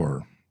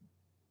store.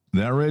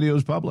 That radio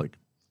is public.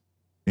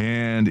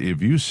 And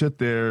if you sit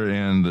there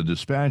and the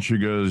dispatcher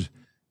goes,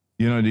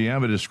 do you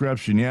have a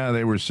description? Yeah,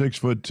 they were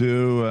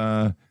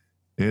 6'2".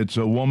 It's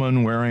a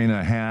woman wearing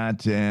a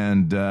hat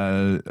and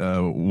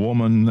a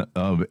woman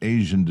of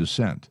Asian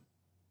descent.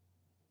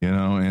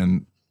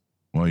 And,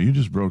 well, you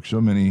just broke so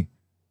many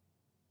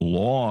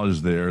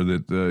laws there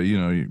that,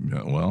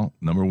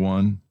 number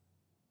one,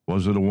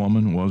 was it a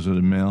woman? Was it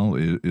a male?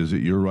 Is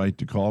it your right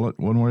to call it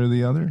one way or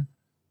the other?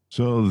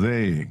 So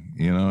they,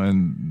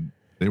 and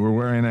they were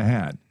wearing a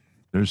hat.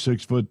 They're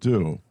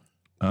 6'2".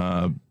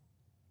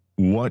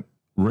 What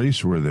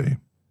race were they?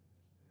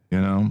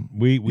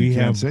 You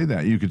can't say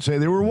that. You could say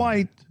they were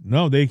white.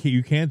 No,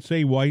 you can't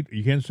say white.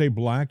 You can't say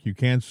black. You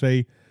can't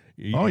say.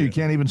 Oh, you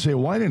can't even say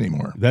white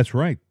anymore. That's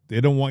right. They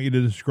don't want you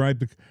to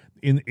describe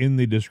in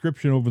the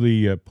description over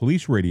the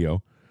police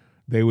radio.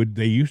 They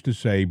used to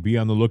say, be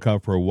on the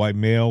lookout for a white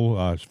male,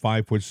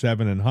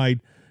 5'7" in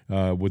height,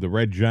 with a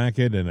red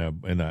jacket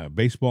and a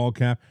baseball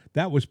cap.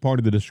 That was part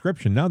of the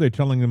description. Now they're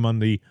telling them on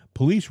the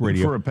police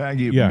radio for a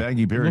baggy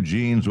pair of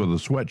jeans with a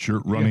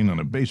sweatshirt running on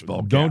a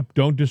baseball cap.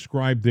 Don't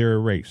describe their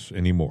race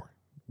anymore.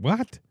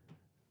 What?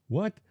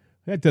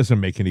 That doesn't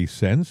make any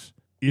sense.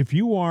 If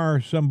you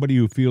are somebody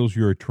who feels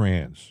you're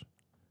transgender,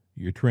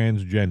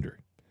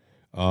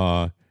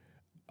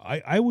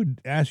 I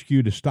would ask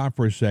you to stop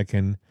for a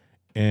second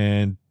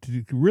and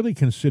to really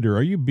consider,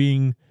 are you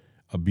being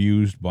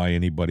abused by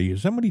anybody?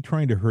 Is somebody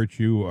trying to hurt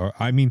you?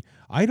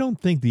 I don't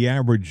think the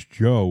average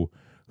Joe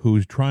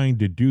who's trying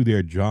to do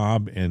their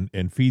job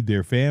and feed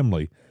their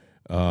family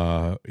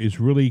is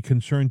really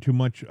concerned too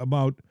much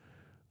about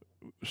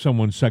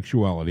someone's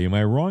sexuality. Am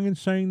I wrong in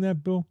saying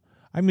that, Bill?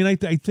 I mean, I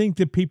think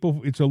that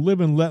people, it's a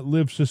live and let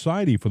live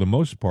society for the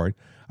most part.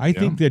 I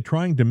think they're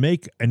trying to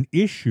make an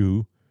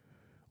issue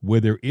where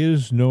there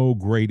is no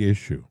great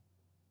issue.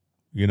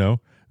 You know,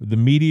 the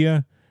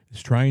media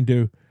is trying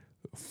to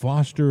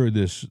foster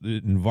this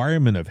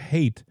environment of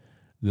hate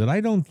that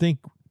I don't think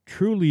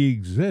truly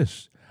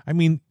exists. I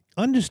mean,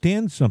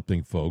 understand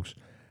something, folks.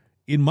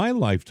 In my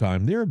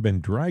lifetime, there have been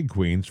drag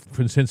queens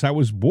since I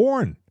was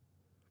born.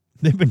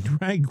 They've been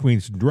drag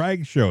queens,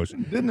 drag shows.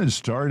 Didn't it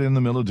start in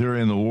the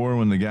military in the war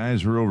when the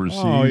guys were overseas?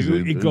 Oh,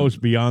 it goes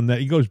beyond that.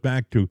 It goes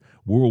back to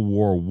World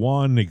War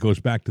I. It goes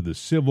back to the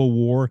Civil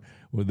War,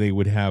 where they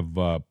would have,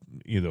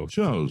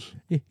 shows.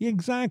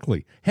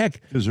 Exactly.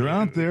 Heck, because they're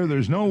out there.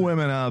 There's no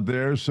women out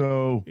there,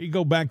 so you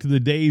go back to the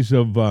days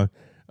of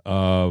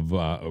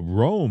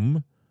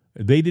Rome.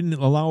 They didn't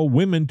allow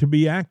women to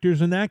be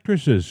actors and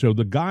actresses, so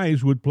the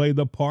guys would play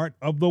the part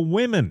of the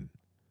women.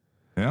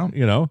 Yeah,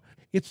 you know.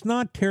 It's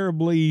not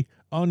terribly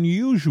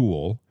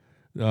unusual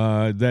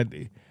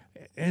that,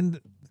 and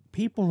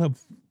people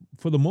have,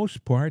 for the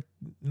most part,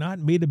 not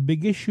made a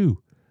big issue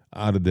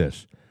out of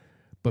this.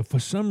 But for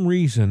some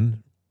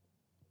reason,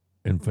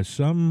 and for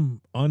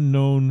some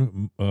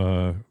unknown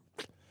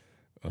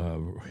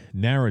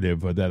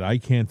narrative that I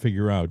can't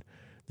figure out,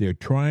 they're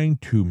trying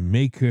to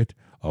make it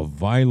a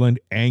violent,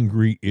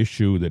 angry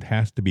issue that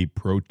has to be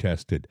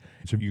protested.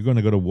 So if you're going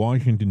to go to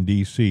Washington,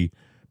 D.C.,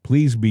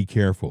 please be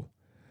careful.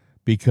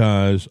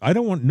 Because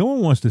no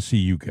one wants to see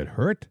you get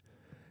hurt.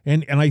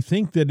 And I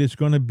think that it's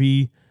going to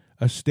be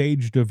a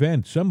staged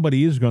event.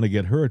 Somebody is going to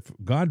get hurt.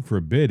 God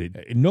forbid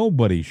it.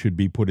 Nobody should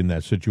be put in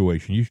that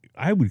situation.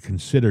 I would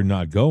consider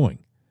not going.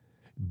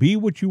 Be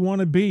what you want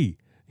to be.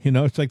 You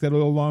know, it's like that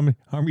old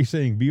army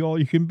saying, be all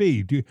you can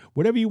be.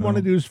 Whatever you want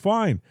to do is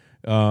fine.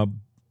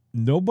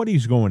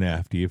 Nobody's going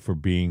after you for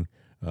being,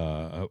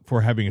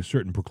 for having a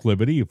certain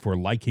proclivity, for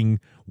liking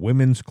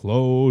women's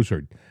clothes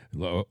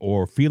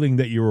or feeling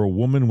that you're a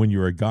woman when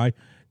you're a guy.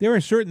 There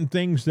are certain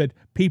things that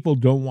people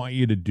don't want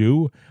you to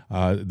do.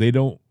 They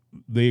don't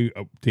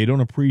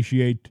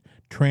appreciate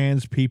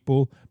trans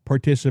people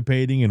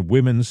participating in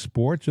women's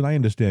sports, and I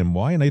understand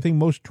why. And I think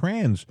most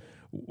trans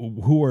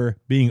who are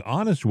being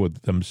honest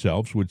with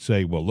themselves would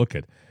say, well, look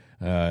and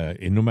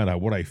no matter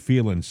what I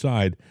feel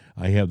inside,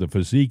 I have the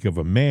physique of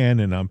a man,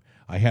 and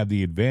I have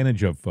the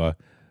advantage of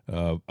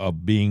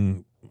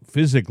being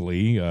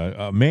physically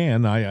a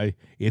man.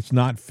 It's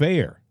not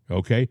fair.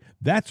 Okay,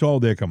 that's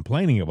all they're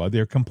complaining about.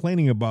 They're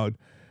complaining about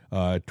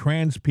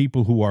trans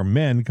people who are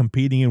men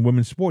competing in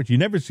women's sports. You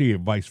never see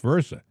it vice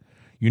versa.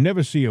 You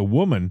never see a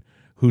woman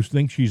who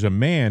thinks she's a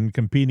man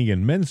competing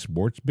in men's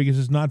sports because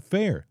it's not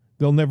fair.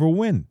 They'll never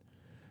win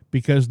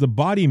because the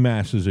body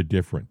masses are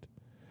different.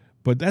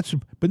 But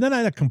they're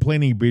not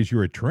complaining because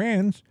you're a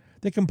trans.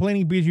 They're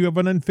complaining because you have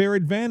an unfair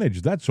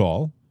advantage. That's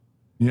all.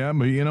 Yeah,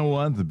 but you know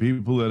what? The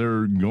people that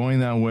are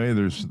going that way,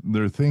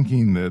 they're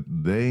thinking that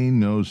they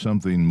know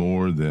something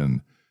more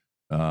than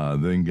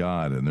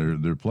God,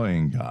 and they're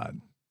playing God.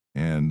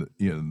 And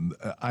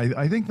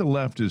I think the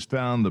left has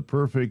found the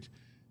perfect.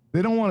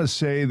 They don't want to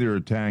say they're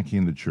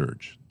attacking the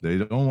church. They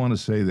don't want to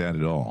say that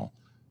at all.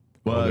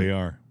 But they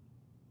are.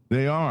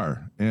 They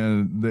are,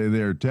 and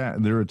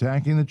they're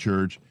attacking the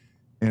church,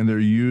 and they're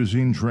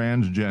using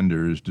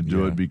transgenders to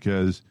do it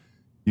because,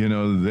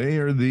 they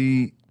are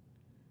the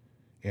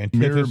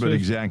mirror but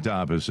exact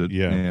opposite.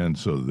 Yeah. And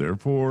so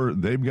therefore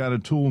they've got a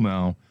tool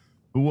now.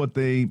 But what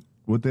they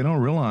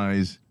don't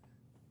realize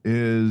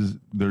is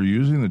they're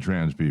using the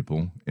trans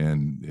people,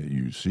 and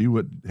you see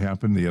what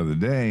happened the other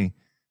day,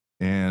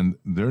 and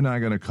they're not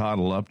going to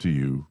coddle up to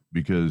you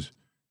because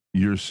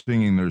you're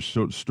singing their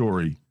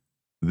story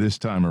this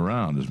time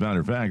around. As a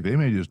matter of fact, they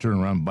may just turn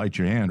around and bite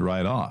your hand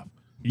right off.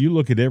 You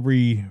look at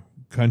every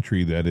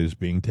country that is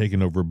being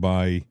taken over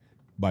by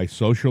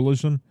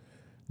socialism.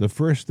 The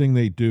first thing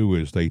they do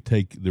is they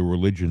take the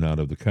religion out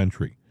of the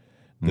country.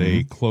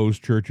 They close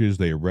churches,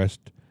 they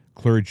arrest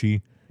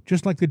clergy,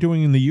 just like they're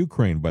doing in the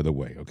Ukraine, by the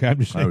way. Okay,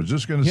 I was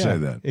just going to say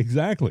that.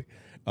 Exactly.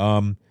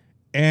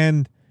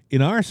 And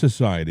in our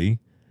society,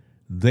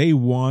 they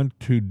want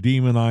to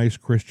demonize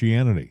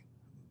Christianity.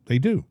 They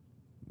do.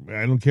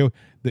 I don't care.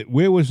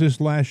 Where was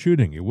this last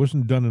shooting? It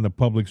wasn't done in a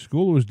public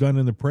school. It was done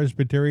in the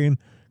Presbyterian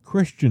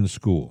Christian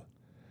school.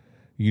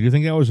 You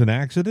think that was an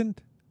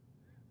accident?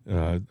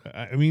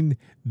 I mean,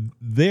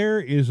 there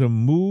is a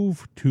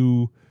move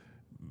to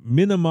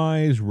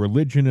minimize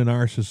religion in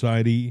our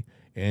society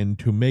and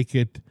to make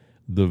it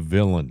the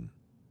villain,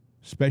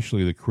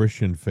 especially the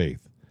Christian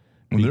faith.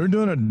 Well, they're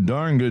doing a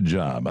darn good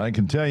job. I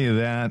can tell you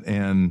that.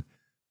 And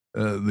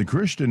the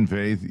Christian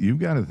faith, you've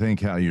got to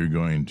think how you're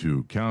going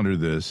to counter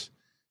this.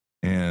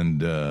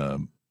 And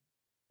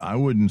I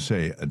wouldn't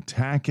say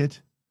attack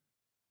it,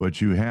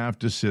 but you have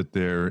to sit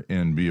there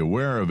and be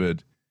aware of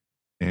it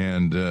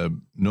and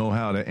know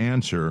how to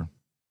answer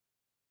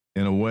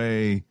in a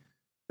way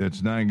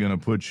that's not going to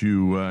put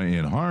you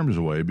in harm's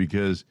way,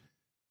 because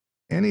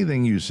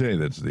anything you say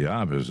that's the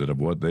opposite of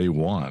what they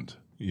want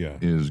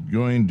is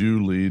going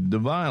to lead to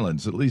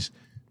violence. At least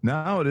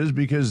now it is,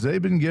 because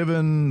they've been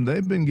given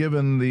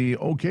the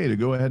okay to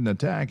go ahead and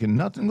attack, and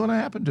nothing's going to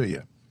happen to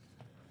you.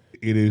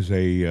 It is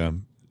a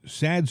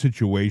sad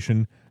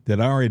situation that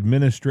our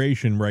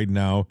administration right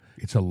now,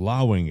 it's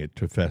allowing it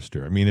to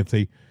fester. I mean,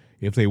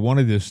 if they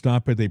wanted to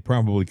stop it, they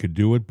probably could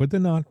do it, but they're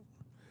not.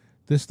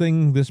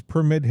 This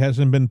permit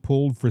hasn't been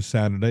pulled for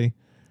Saturday.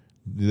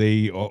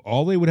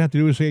 All they would have to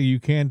do is say you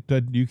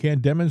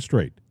can't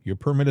demonstrate. Your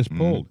permit is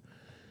pulled.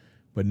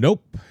 But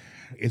nope,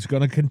 it's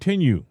going to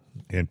continue.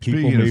 And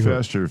people Speaking of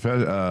Fester,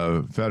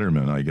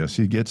 Fetterman, I guess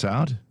he gets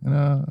out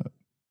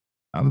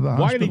out of the hospital.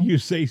 Why did you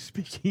say,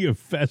 speaking of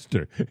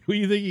Fester? Were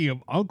you thinking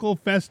of Uncle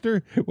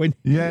Fester?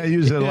 Yeah,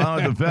 you said allow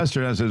it to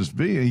fester. I said,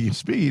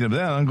 speaking of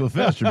that, Uncle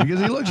Fester, because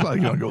he looks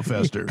like Uncle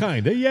Fester.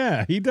 Kind of,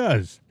 yeah, he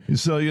does.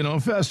 So,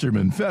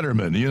 Fetterman,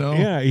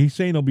 Yeah, he's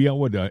saying he'll be out,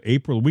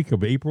 week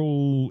of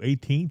April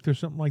 18th or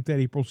something like that,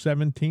 April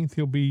 17th,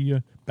 he'll be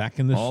back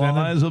in the Senate. All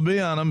eyes will be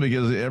on him,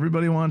 because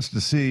everybody wants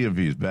to see if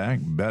he's back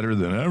better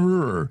than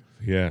ever,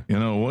 or,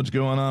 what's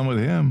going on with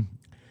him.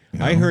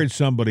 I heard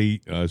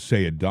somebody a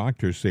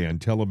doctor say on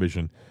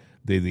television,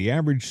 the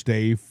average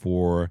stay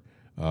for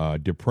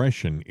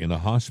depression in a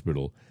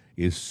hospital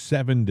is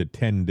 7 to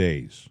 10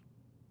 days.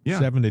 Yeah.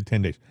 7 to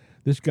 10 days.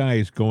 This guy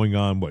is going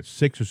on,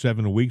 6 or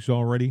 7 weeks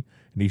already?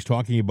 And he's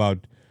talking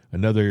about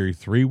another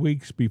 3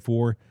 weeks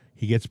before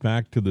he gets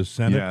back to the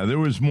Senate. Yeah, there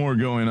was more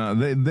going on.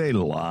 They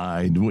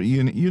lied.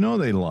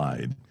 They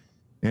lied.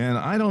 And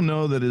I don't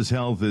know that his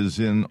health is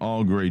in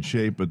all great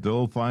shape, but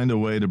they'll find a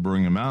way to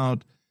bring him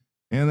out.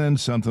 And then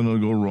something will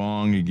go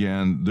wrong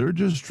again. They're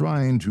just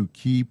trying to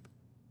keep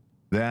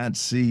that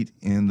seat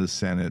in the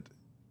Senate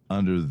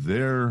under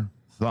their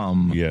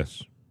thumb.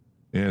 Yes.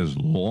 As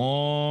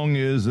long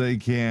as they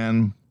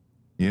can,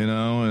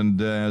 and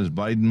as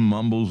Biden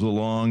mumbles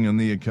along and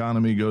the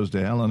economy goes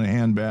to hell in a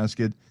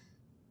handbasket.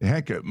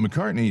 Heck,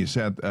 McCarthy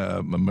sat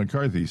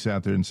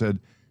there and said,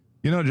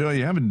 Joe,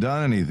 you haven't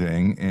done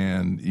anything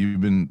and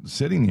you've been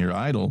sitting here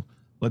idle.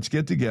 Let's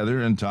get together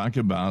and talk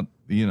about,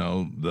 the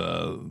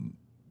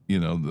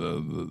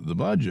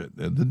budget,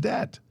 the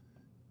debt.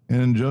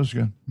 And Joe's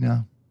going,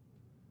 no,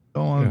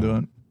 don't want to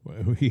do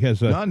it. He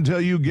has not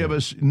until you give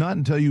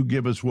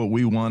us what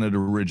we wanted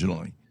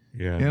originally.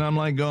 Yeah. And I'm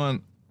like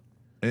going,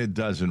 it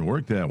doesn't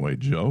work that way,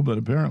 Joe, but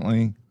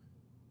apparently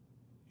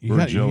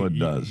it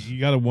does. You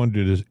got to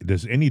wonder,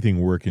 does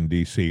anything work in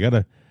D.C.?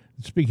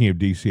 Speaking of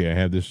D.C., I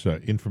have this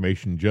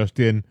information just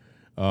in.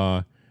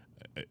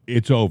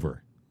 It's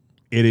over.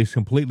 It is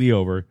completely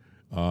over.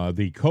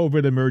 The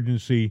COVID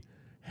emergency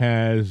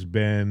has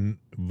been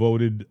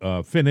voted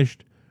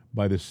finished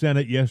by the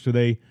Senate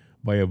yesterday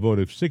by a vote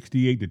of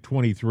 68 to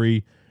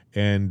 23,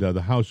 and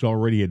the House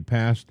already had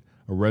passed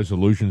a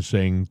resolution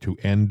saying to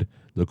end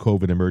the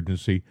COVID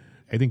emergency.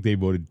 I think they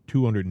voted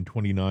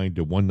 229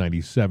 to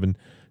 197.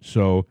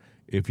 So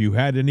if you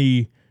had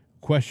any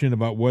question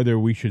about whether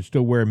we should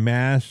still wear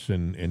masks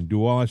and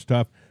do all that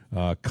stuff,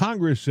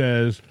 Congress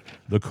says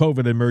the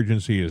COVID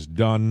emergency is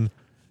done,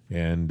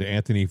 and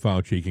Anthony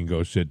Fauci can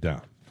go sit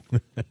down.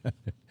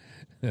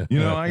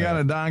 I got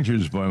a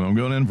doctor's appointment. I'm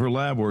going in for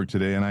lab work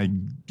today, and I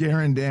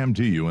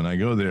guarantee you, when I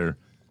go there,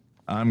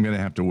 I'm going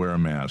to have to wear a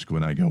mask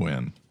when I go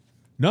in.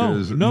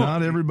 No,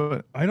 not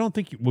everybody. I don't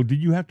think. Well,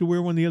 did you have to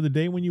wear one the other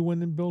day when you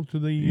went in, Bill, to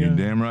the? You're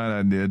damn right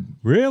I did.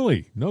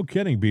 Really? No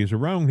kidding. Because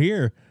around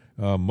here,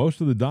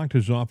 most of the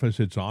doctor's office,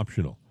 it's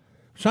optional.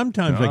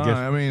 Sometimes, I guess.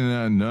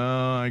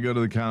 No, I go to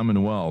the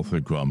Commonwealth.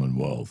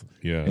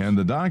 Yeah. And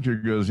the doctor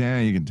goes, yeah,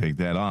 you can take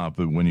that off,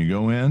 but when you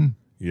go in,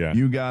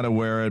 you got to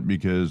wear it,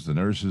 because the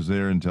nurse is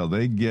there until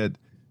they get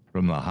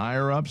from the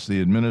higher ups,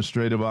 the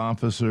administrative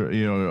officer,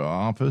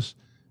 office.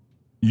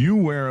 You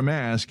wear a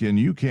mask and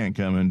you can't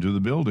come into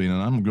the building.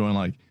 And I'm going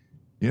like,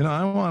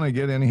 I want to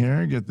get in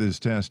here, get this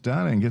test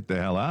done, and get the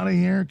hell out of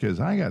here, because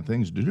I got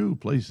things to do,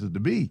 places to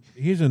be.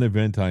 Here's an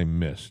event I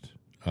missed.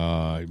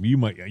 You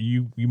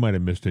might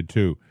have missed it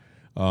too.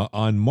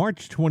 On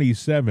March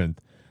 27th,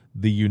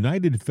 the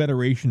United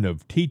Federation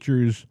of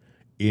Teachers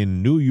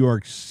in New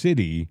York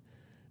City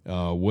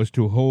was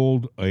to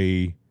hold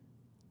a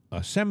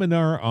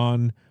seminar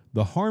on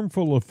the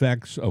harmful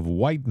effects of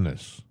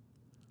whiteness.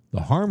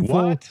 The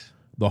harmful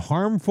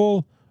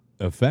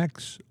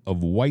effects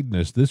of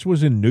whiteness. This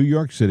was in New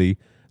York City,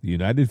 the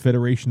United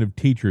Federation of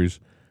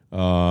Teachers.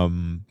 I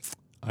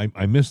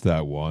missed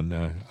that one.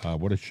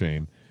 What a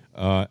shame.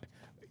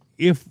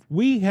 If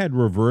we had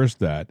reversed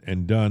that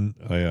and done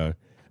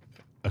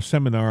a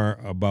seminar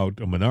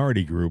about a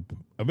minority group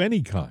of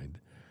any kind,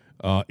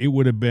 it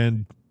would have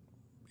been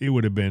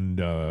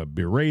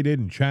berated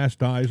and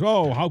chastised.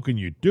 Oh, how can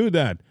you do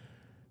that?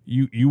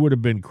 You would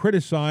have been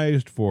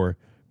criticized for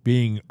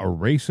being a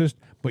racist,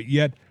 but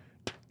yet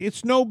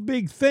it's no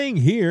big thing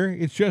here.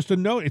 It's just a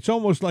note. It's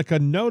almost like a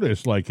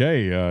notice, like,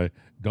 hey,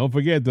 don't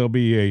forget there'll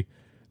be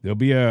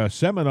a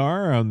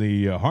seminar on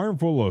the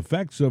harmful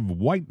effects of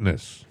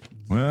whiteness.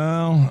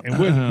 Well, and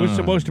we're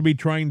supposed to be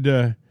trying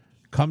to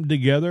come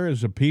together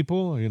as a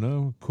people,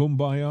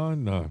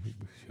 kumbaya.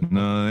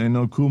 No, ain't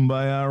no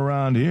kumbaya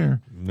around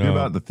here. No. Hear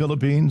about the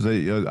Philippines?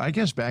 They, I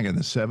guess back in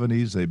the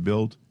 70s, they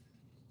built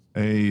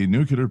a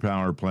nuclear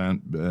power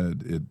plant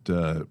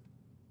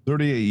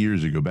 38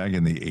 years ago, back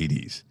in the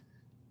 80s.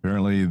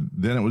 Apparently,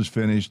 then it was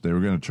finished. They were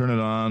going to turn it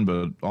on,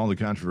 but all the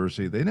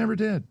controversy, they never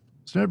did.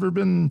 It's never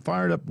been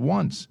fired up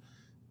once.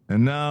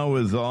 And now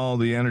with all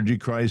the energy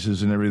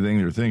crisis and everything,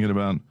 they're thinking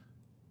about,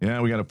 yeah,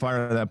 we got to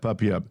fire that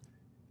puppy up.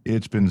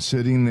 It's been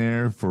sitting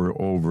there for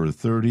over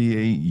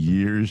 38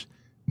 years,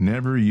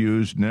 never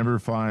used, never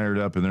fired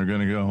up, and they're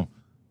going to go,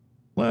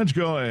 let's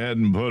go ahead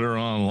and put her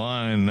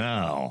online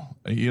now.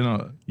 You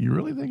know, you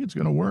really think it's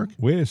going to work?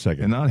 Wait a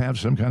second. And not have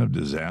some kind of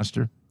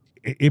disaster?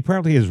 It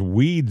probably has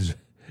weeds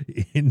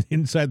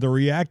inside the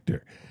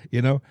reactor.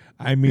 You know,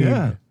 I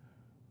mean,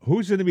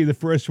 who's going to be the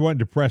first one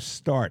to press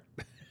start?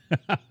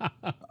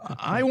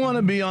 I want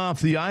to be off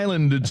the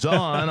island it's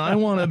on. I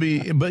want to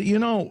be, but you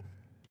know,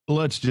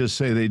 let's just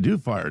say they do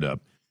fire it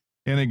up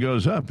and it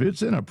goes up.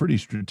 It's in a pretty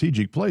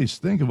strategic place.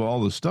 Think of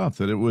all the stuff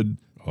that it would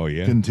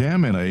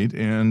contaminate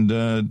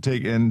and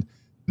take. And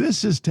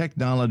this is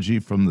technology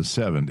from the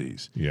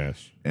 70s.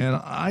 Yes.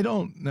 And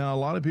now a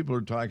lot of people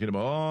are talking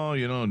about, oh,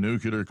 you know,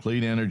 nuclear,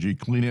 clean energy.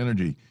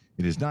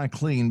 It is not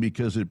clean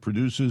because it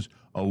produces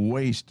a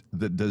waste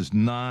that does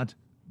not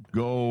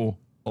go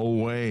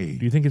away.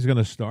 Do you think it's going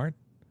to start?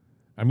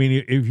 I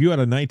mean, if you had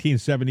a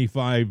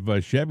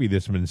 1975 Chevy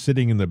that's been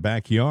sitting in the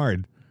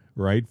backyard,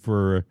 right,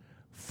 for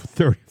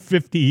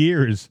 50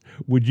 years,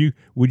 would you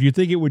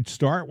think it would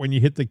start when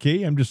you hit the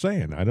key? I'm just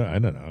saying. I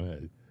don't know.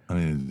 I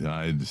mean,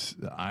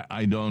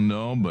 I don't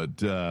know,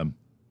 but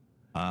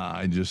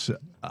I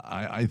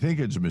think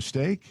it's a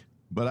mistake.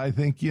 But I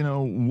think, you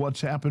know,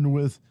 what's happened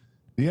with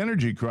the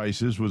energy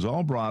crisis was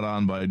all brought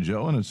on by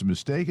Joe, and it's a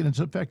mistake, and it's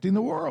affecting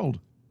the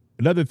world.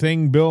 Another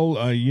thing,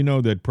 Bill, you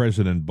know that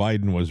President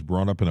Biden was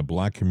brought up in a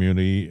black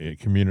community,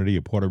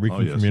 a Puerto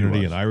Rican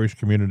community, an Irish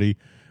community,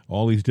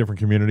 all these different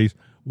communities.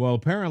 Well,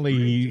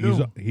 apparently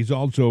he's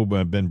also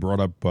been brought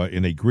up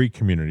in a Greek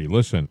community.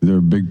 Listen. They're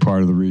a big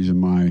part of the reason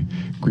my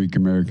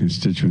Greek-American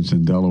constituents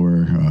in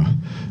Delaware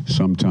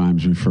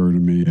sometimes refer to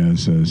me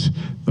as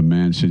the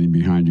man sitting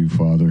behind you,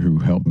 Father, who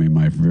helped me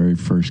my very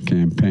first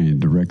campaign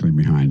directly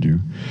behind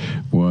you,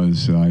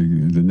 was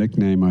the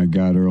nickname I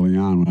got early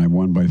on when I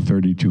won by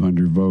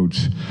 3,200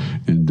 votes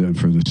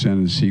for the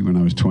Senate seat when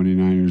I was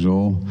 29 years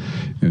old.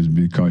 It was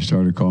because I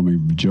started calling me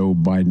Joe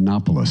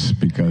Bidenopoulos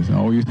because,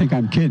 you think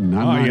I'm kidding.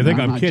 You think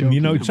I'm kidding. Joking.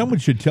 You know, someone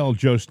should tell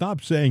Joe,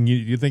 stop saying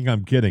you think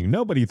I'm kidding.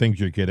 Nobody thinks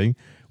you're kidding.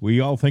 We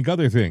all think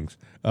other things.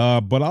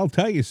 But I'll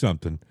tell you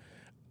something.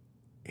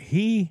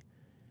 He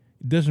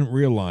doesn't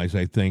realize,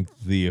 I think,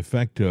 the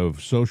effect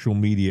of social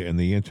media and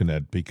the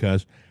internet,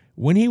 because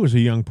when he was a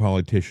young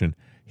politician,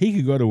 he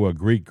could go to a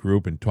Greek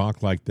group and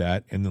talk like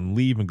that and then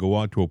leave and go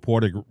out to a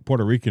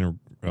Puerto Rican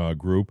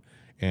group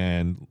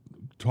and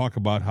talk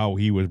about how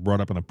he was brought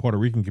up in a Puerto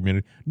Rican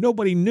community.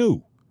 Nobody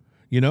knew.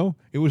 You know,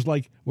 it was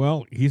like,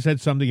 well, he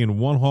said something in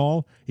one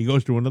hall, he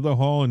goes to another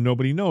hall, and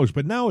nobody knows.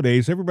 But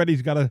nowadays,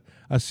 everybody's got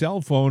a cell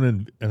phone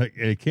and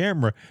a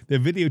camera. They're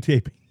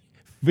videotaping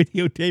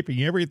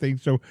everything.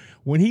 So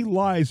when he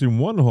lies in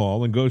one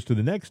hall and goes to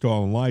the next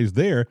hall and lies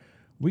there,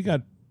 we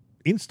got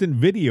instant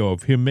video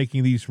of him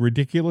making these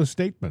ridiculous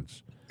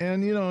statements.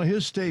 And, you know,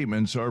 his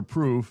statements are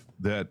proof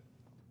that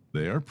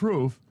he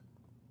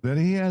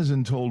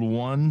hasn't told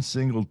one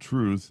single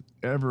truth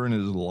ever in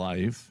his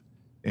life.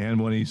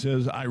 And when he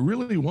says, I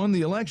really won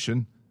the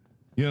election,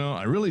 you know,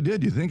 I really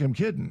did. You think I'm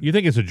kidding? You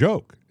think it's a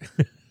joke?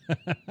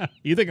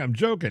 You think I'm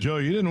joking? Joe,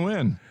 you didn't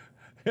win.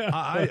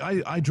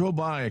 I drove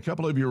by a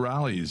couple of your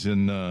rallies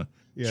in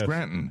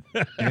Scranton.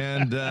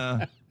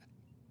 And,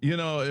 you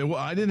know,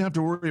 I didn't have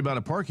to worry about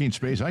a parking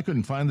space. I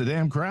couldn't find the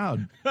damn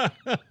crowd.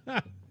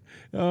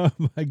 Oh,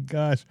 my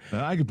gosh.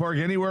 I could park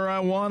anywhere I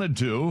wanted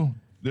to.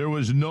 There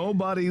was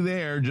nobody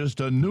there, just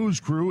a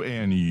news crew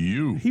and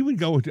you. He would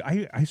go.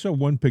 I saw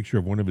one picture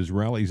of one of his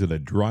rallies at a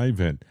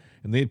drive-in,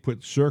 and they had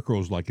put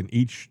circles like in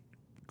each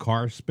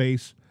car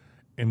space,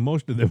 and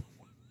most of them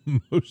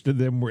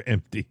were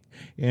empty.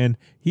 And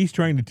he's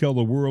trying to tell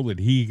the world that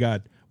he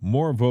got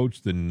more votes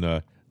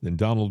than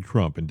Donald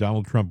Trump. And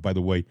Donald Trump, by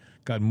the way,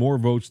 got more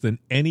votes than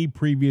any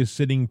previous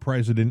sitting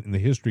president in the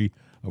history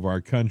of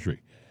our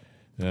country.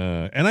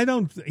 And I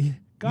don't.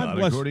 God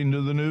bless. Not according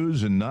to the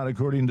news, and not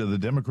according to the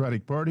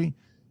Democratic Party,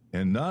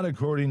 and not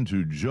according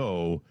to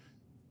Joe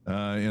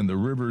and the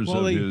rivers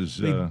of his.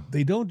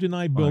 They don't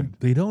deny, Bill.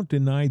 They don't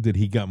deny that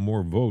he got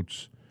more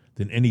votes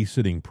than any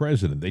sitting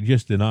president. They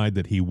just denied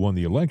that he won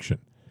the election.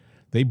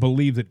 They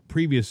believe that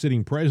previous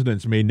sitting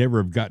presidents may never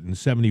have gotten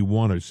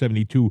 71 or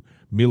 72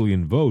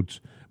 million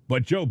votes,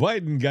 but Joe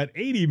Biden got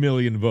 80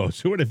 million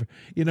votes. Whatever,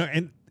 you know.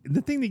 And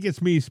the thing that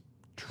gets me is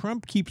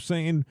Trump keeps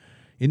saying,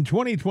 in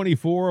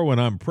 2024, when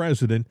I'm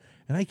president.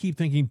 And I keep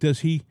thinking,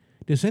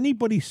 does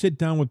anybody sit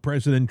down with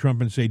President Trump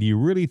and say, do you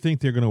really think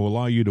they're going to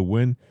allow you to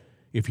win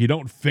if you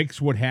don't fix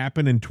what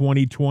happened in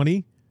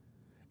 2020?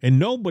 And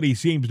nobody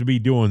seems to be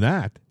doing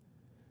that.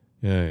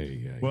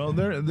 Well,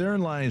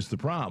 therein lies the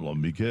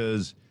problem,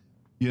 because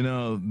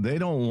they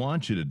don't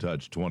want you to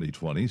touch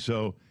 2020.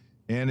 So,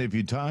 and if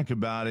you talk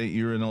about it,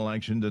 you're an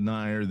election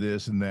denier,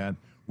 this and that.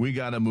 We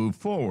got to move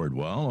forward.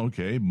 Well,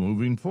 okay,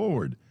 moving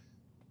forward.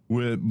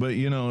 But,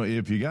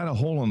 if you got a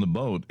hole in the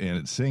boat and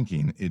it's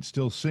sinking, it's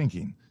still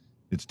sinking.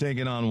 It's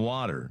taking on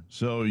water.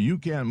 So you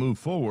can't move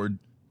forward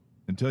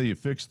until you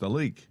fix the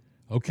leak.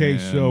 Okay,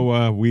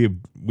 so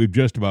we've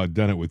just about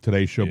done it with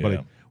today's show,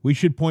 but we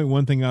should point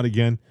one thing out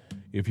again.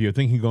 If you're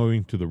thinking of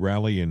going to the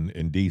rally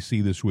in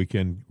D.C. this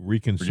weekend,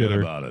 reconsider.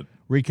 Forget about it.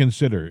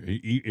 Reconsider.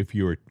 If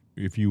you're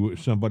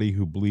somebody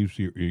who believes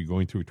you're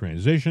going through a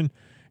transition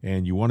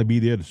and you want to be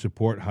there to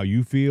support how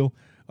you feel,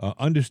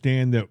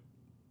 understand that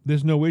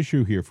there's no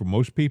issue here. For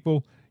most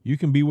people, you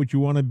can be what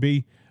you want to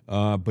be,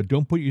 but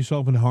don't put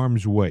yourself in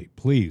harm's way,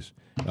 please.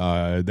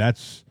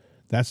 That's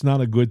not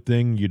a good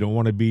thing. You don't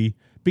want to be,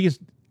 because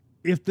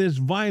if there's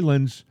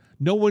violence,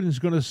 no one's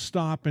going to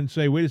stop and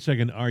say, wait a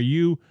second, are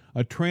you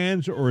a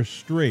trans or a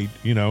straight?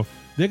 They're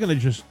going to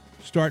just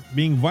start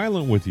being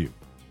violent with you.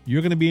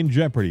 You're going to be in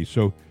jeopardy.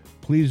 So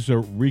please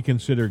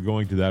reconsider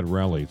going to that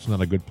rally. It's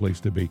not a good place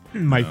to be.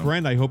 My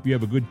friend, I hope you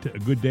have a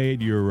good day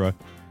at your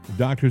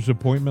doctor's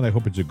appointment. I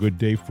hope it's a good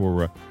day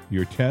for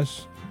your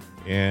tests.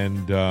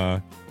 And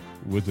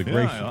with the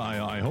grace.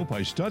 I hope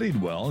I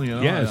studied well.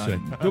 Yes.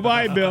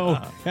 Goodbye, Bill.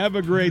 Have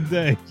a great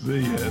day. See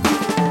ya.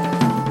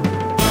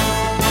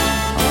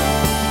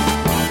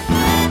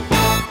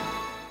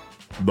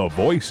 The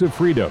voice of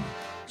freedom,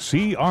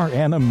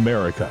 CRN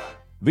America.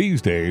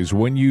 These days,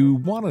 when you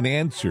want an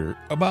answer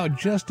about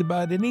just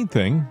about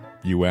anything,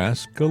 you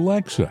ask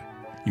Alexa.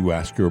 You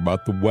ask her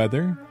about the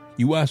weather.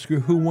 You ask her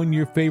who won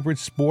your favorite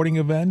sporting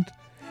event.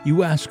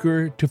 You ask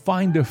her to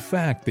find a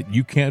fact that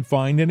you can't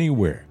find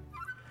anywhere.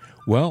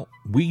 Well,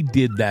 we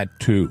did that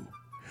too.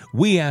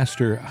 We asked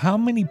her how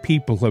many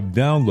people have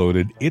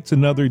downloaded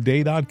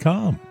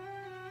it'sanotherday.com.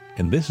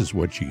 And this is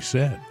what she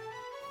said.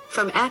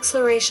 From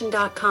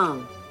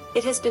acceleration.com.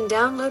 It has been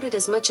downloaded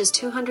as much as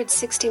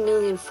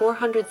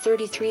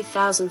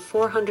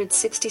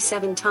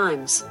 260,433,467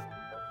 times.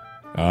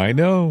 I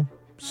know.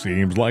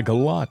 Seems like a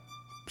lot.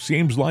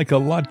 Seems like a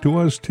lot to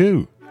us,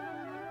 too.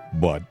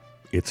 But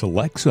it's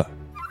Alexa.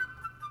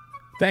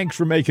 Thanks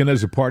for making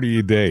us a part of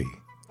your day.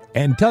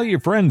 And tell your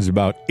friends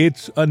about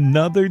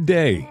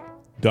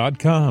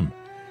it'sanotherday.com.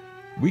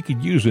 We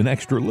could use an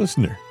extra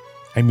listener.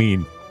 I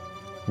mean,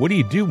 what do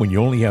you do when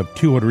you only have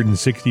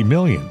 260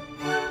 million?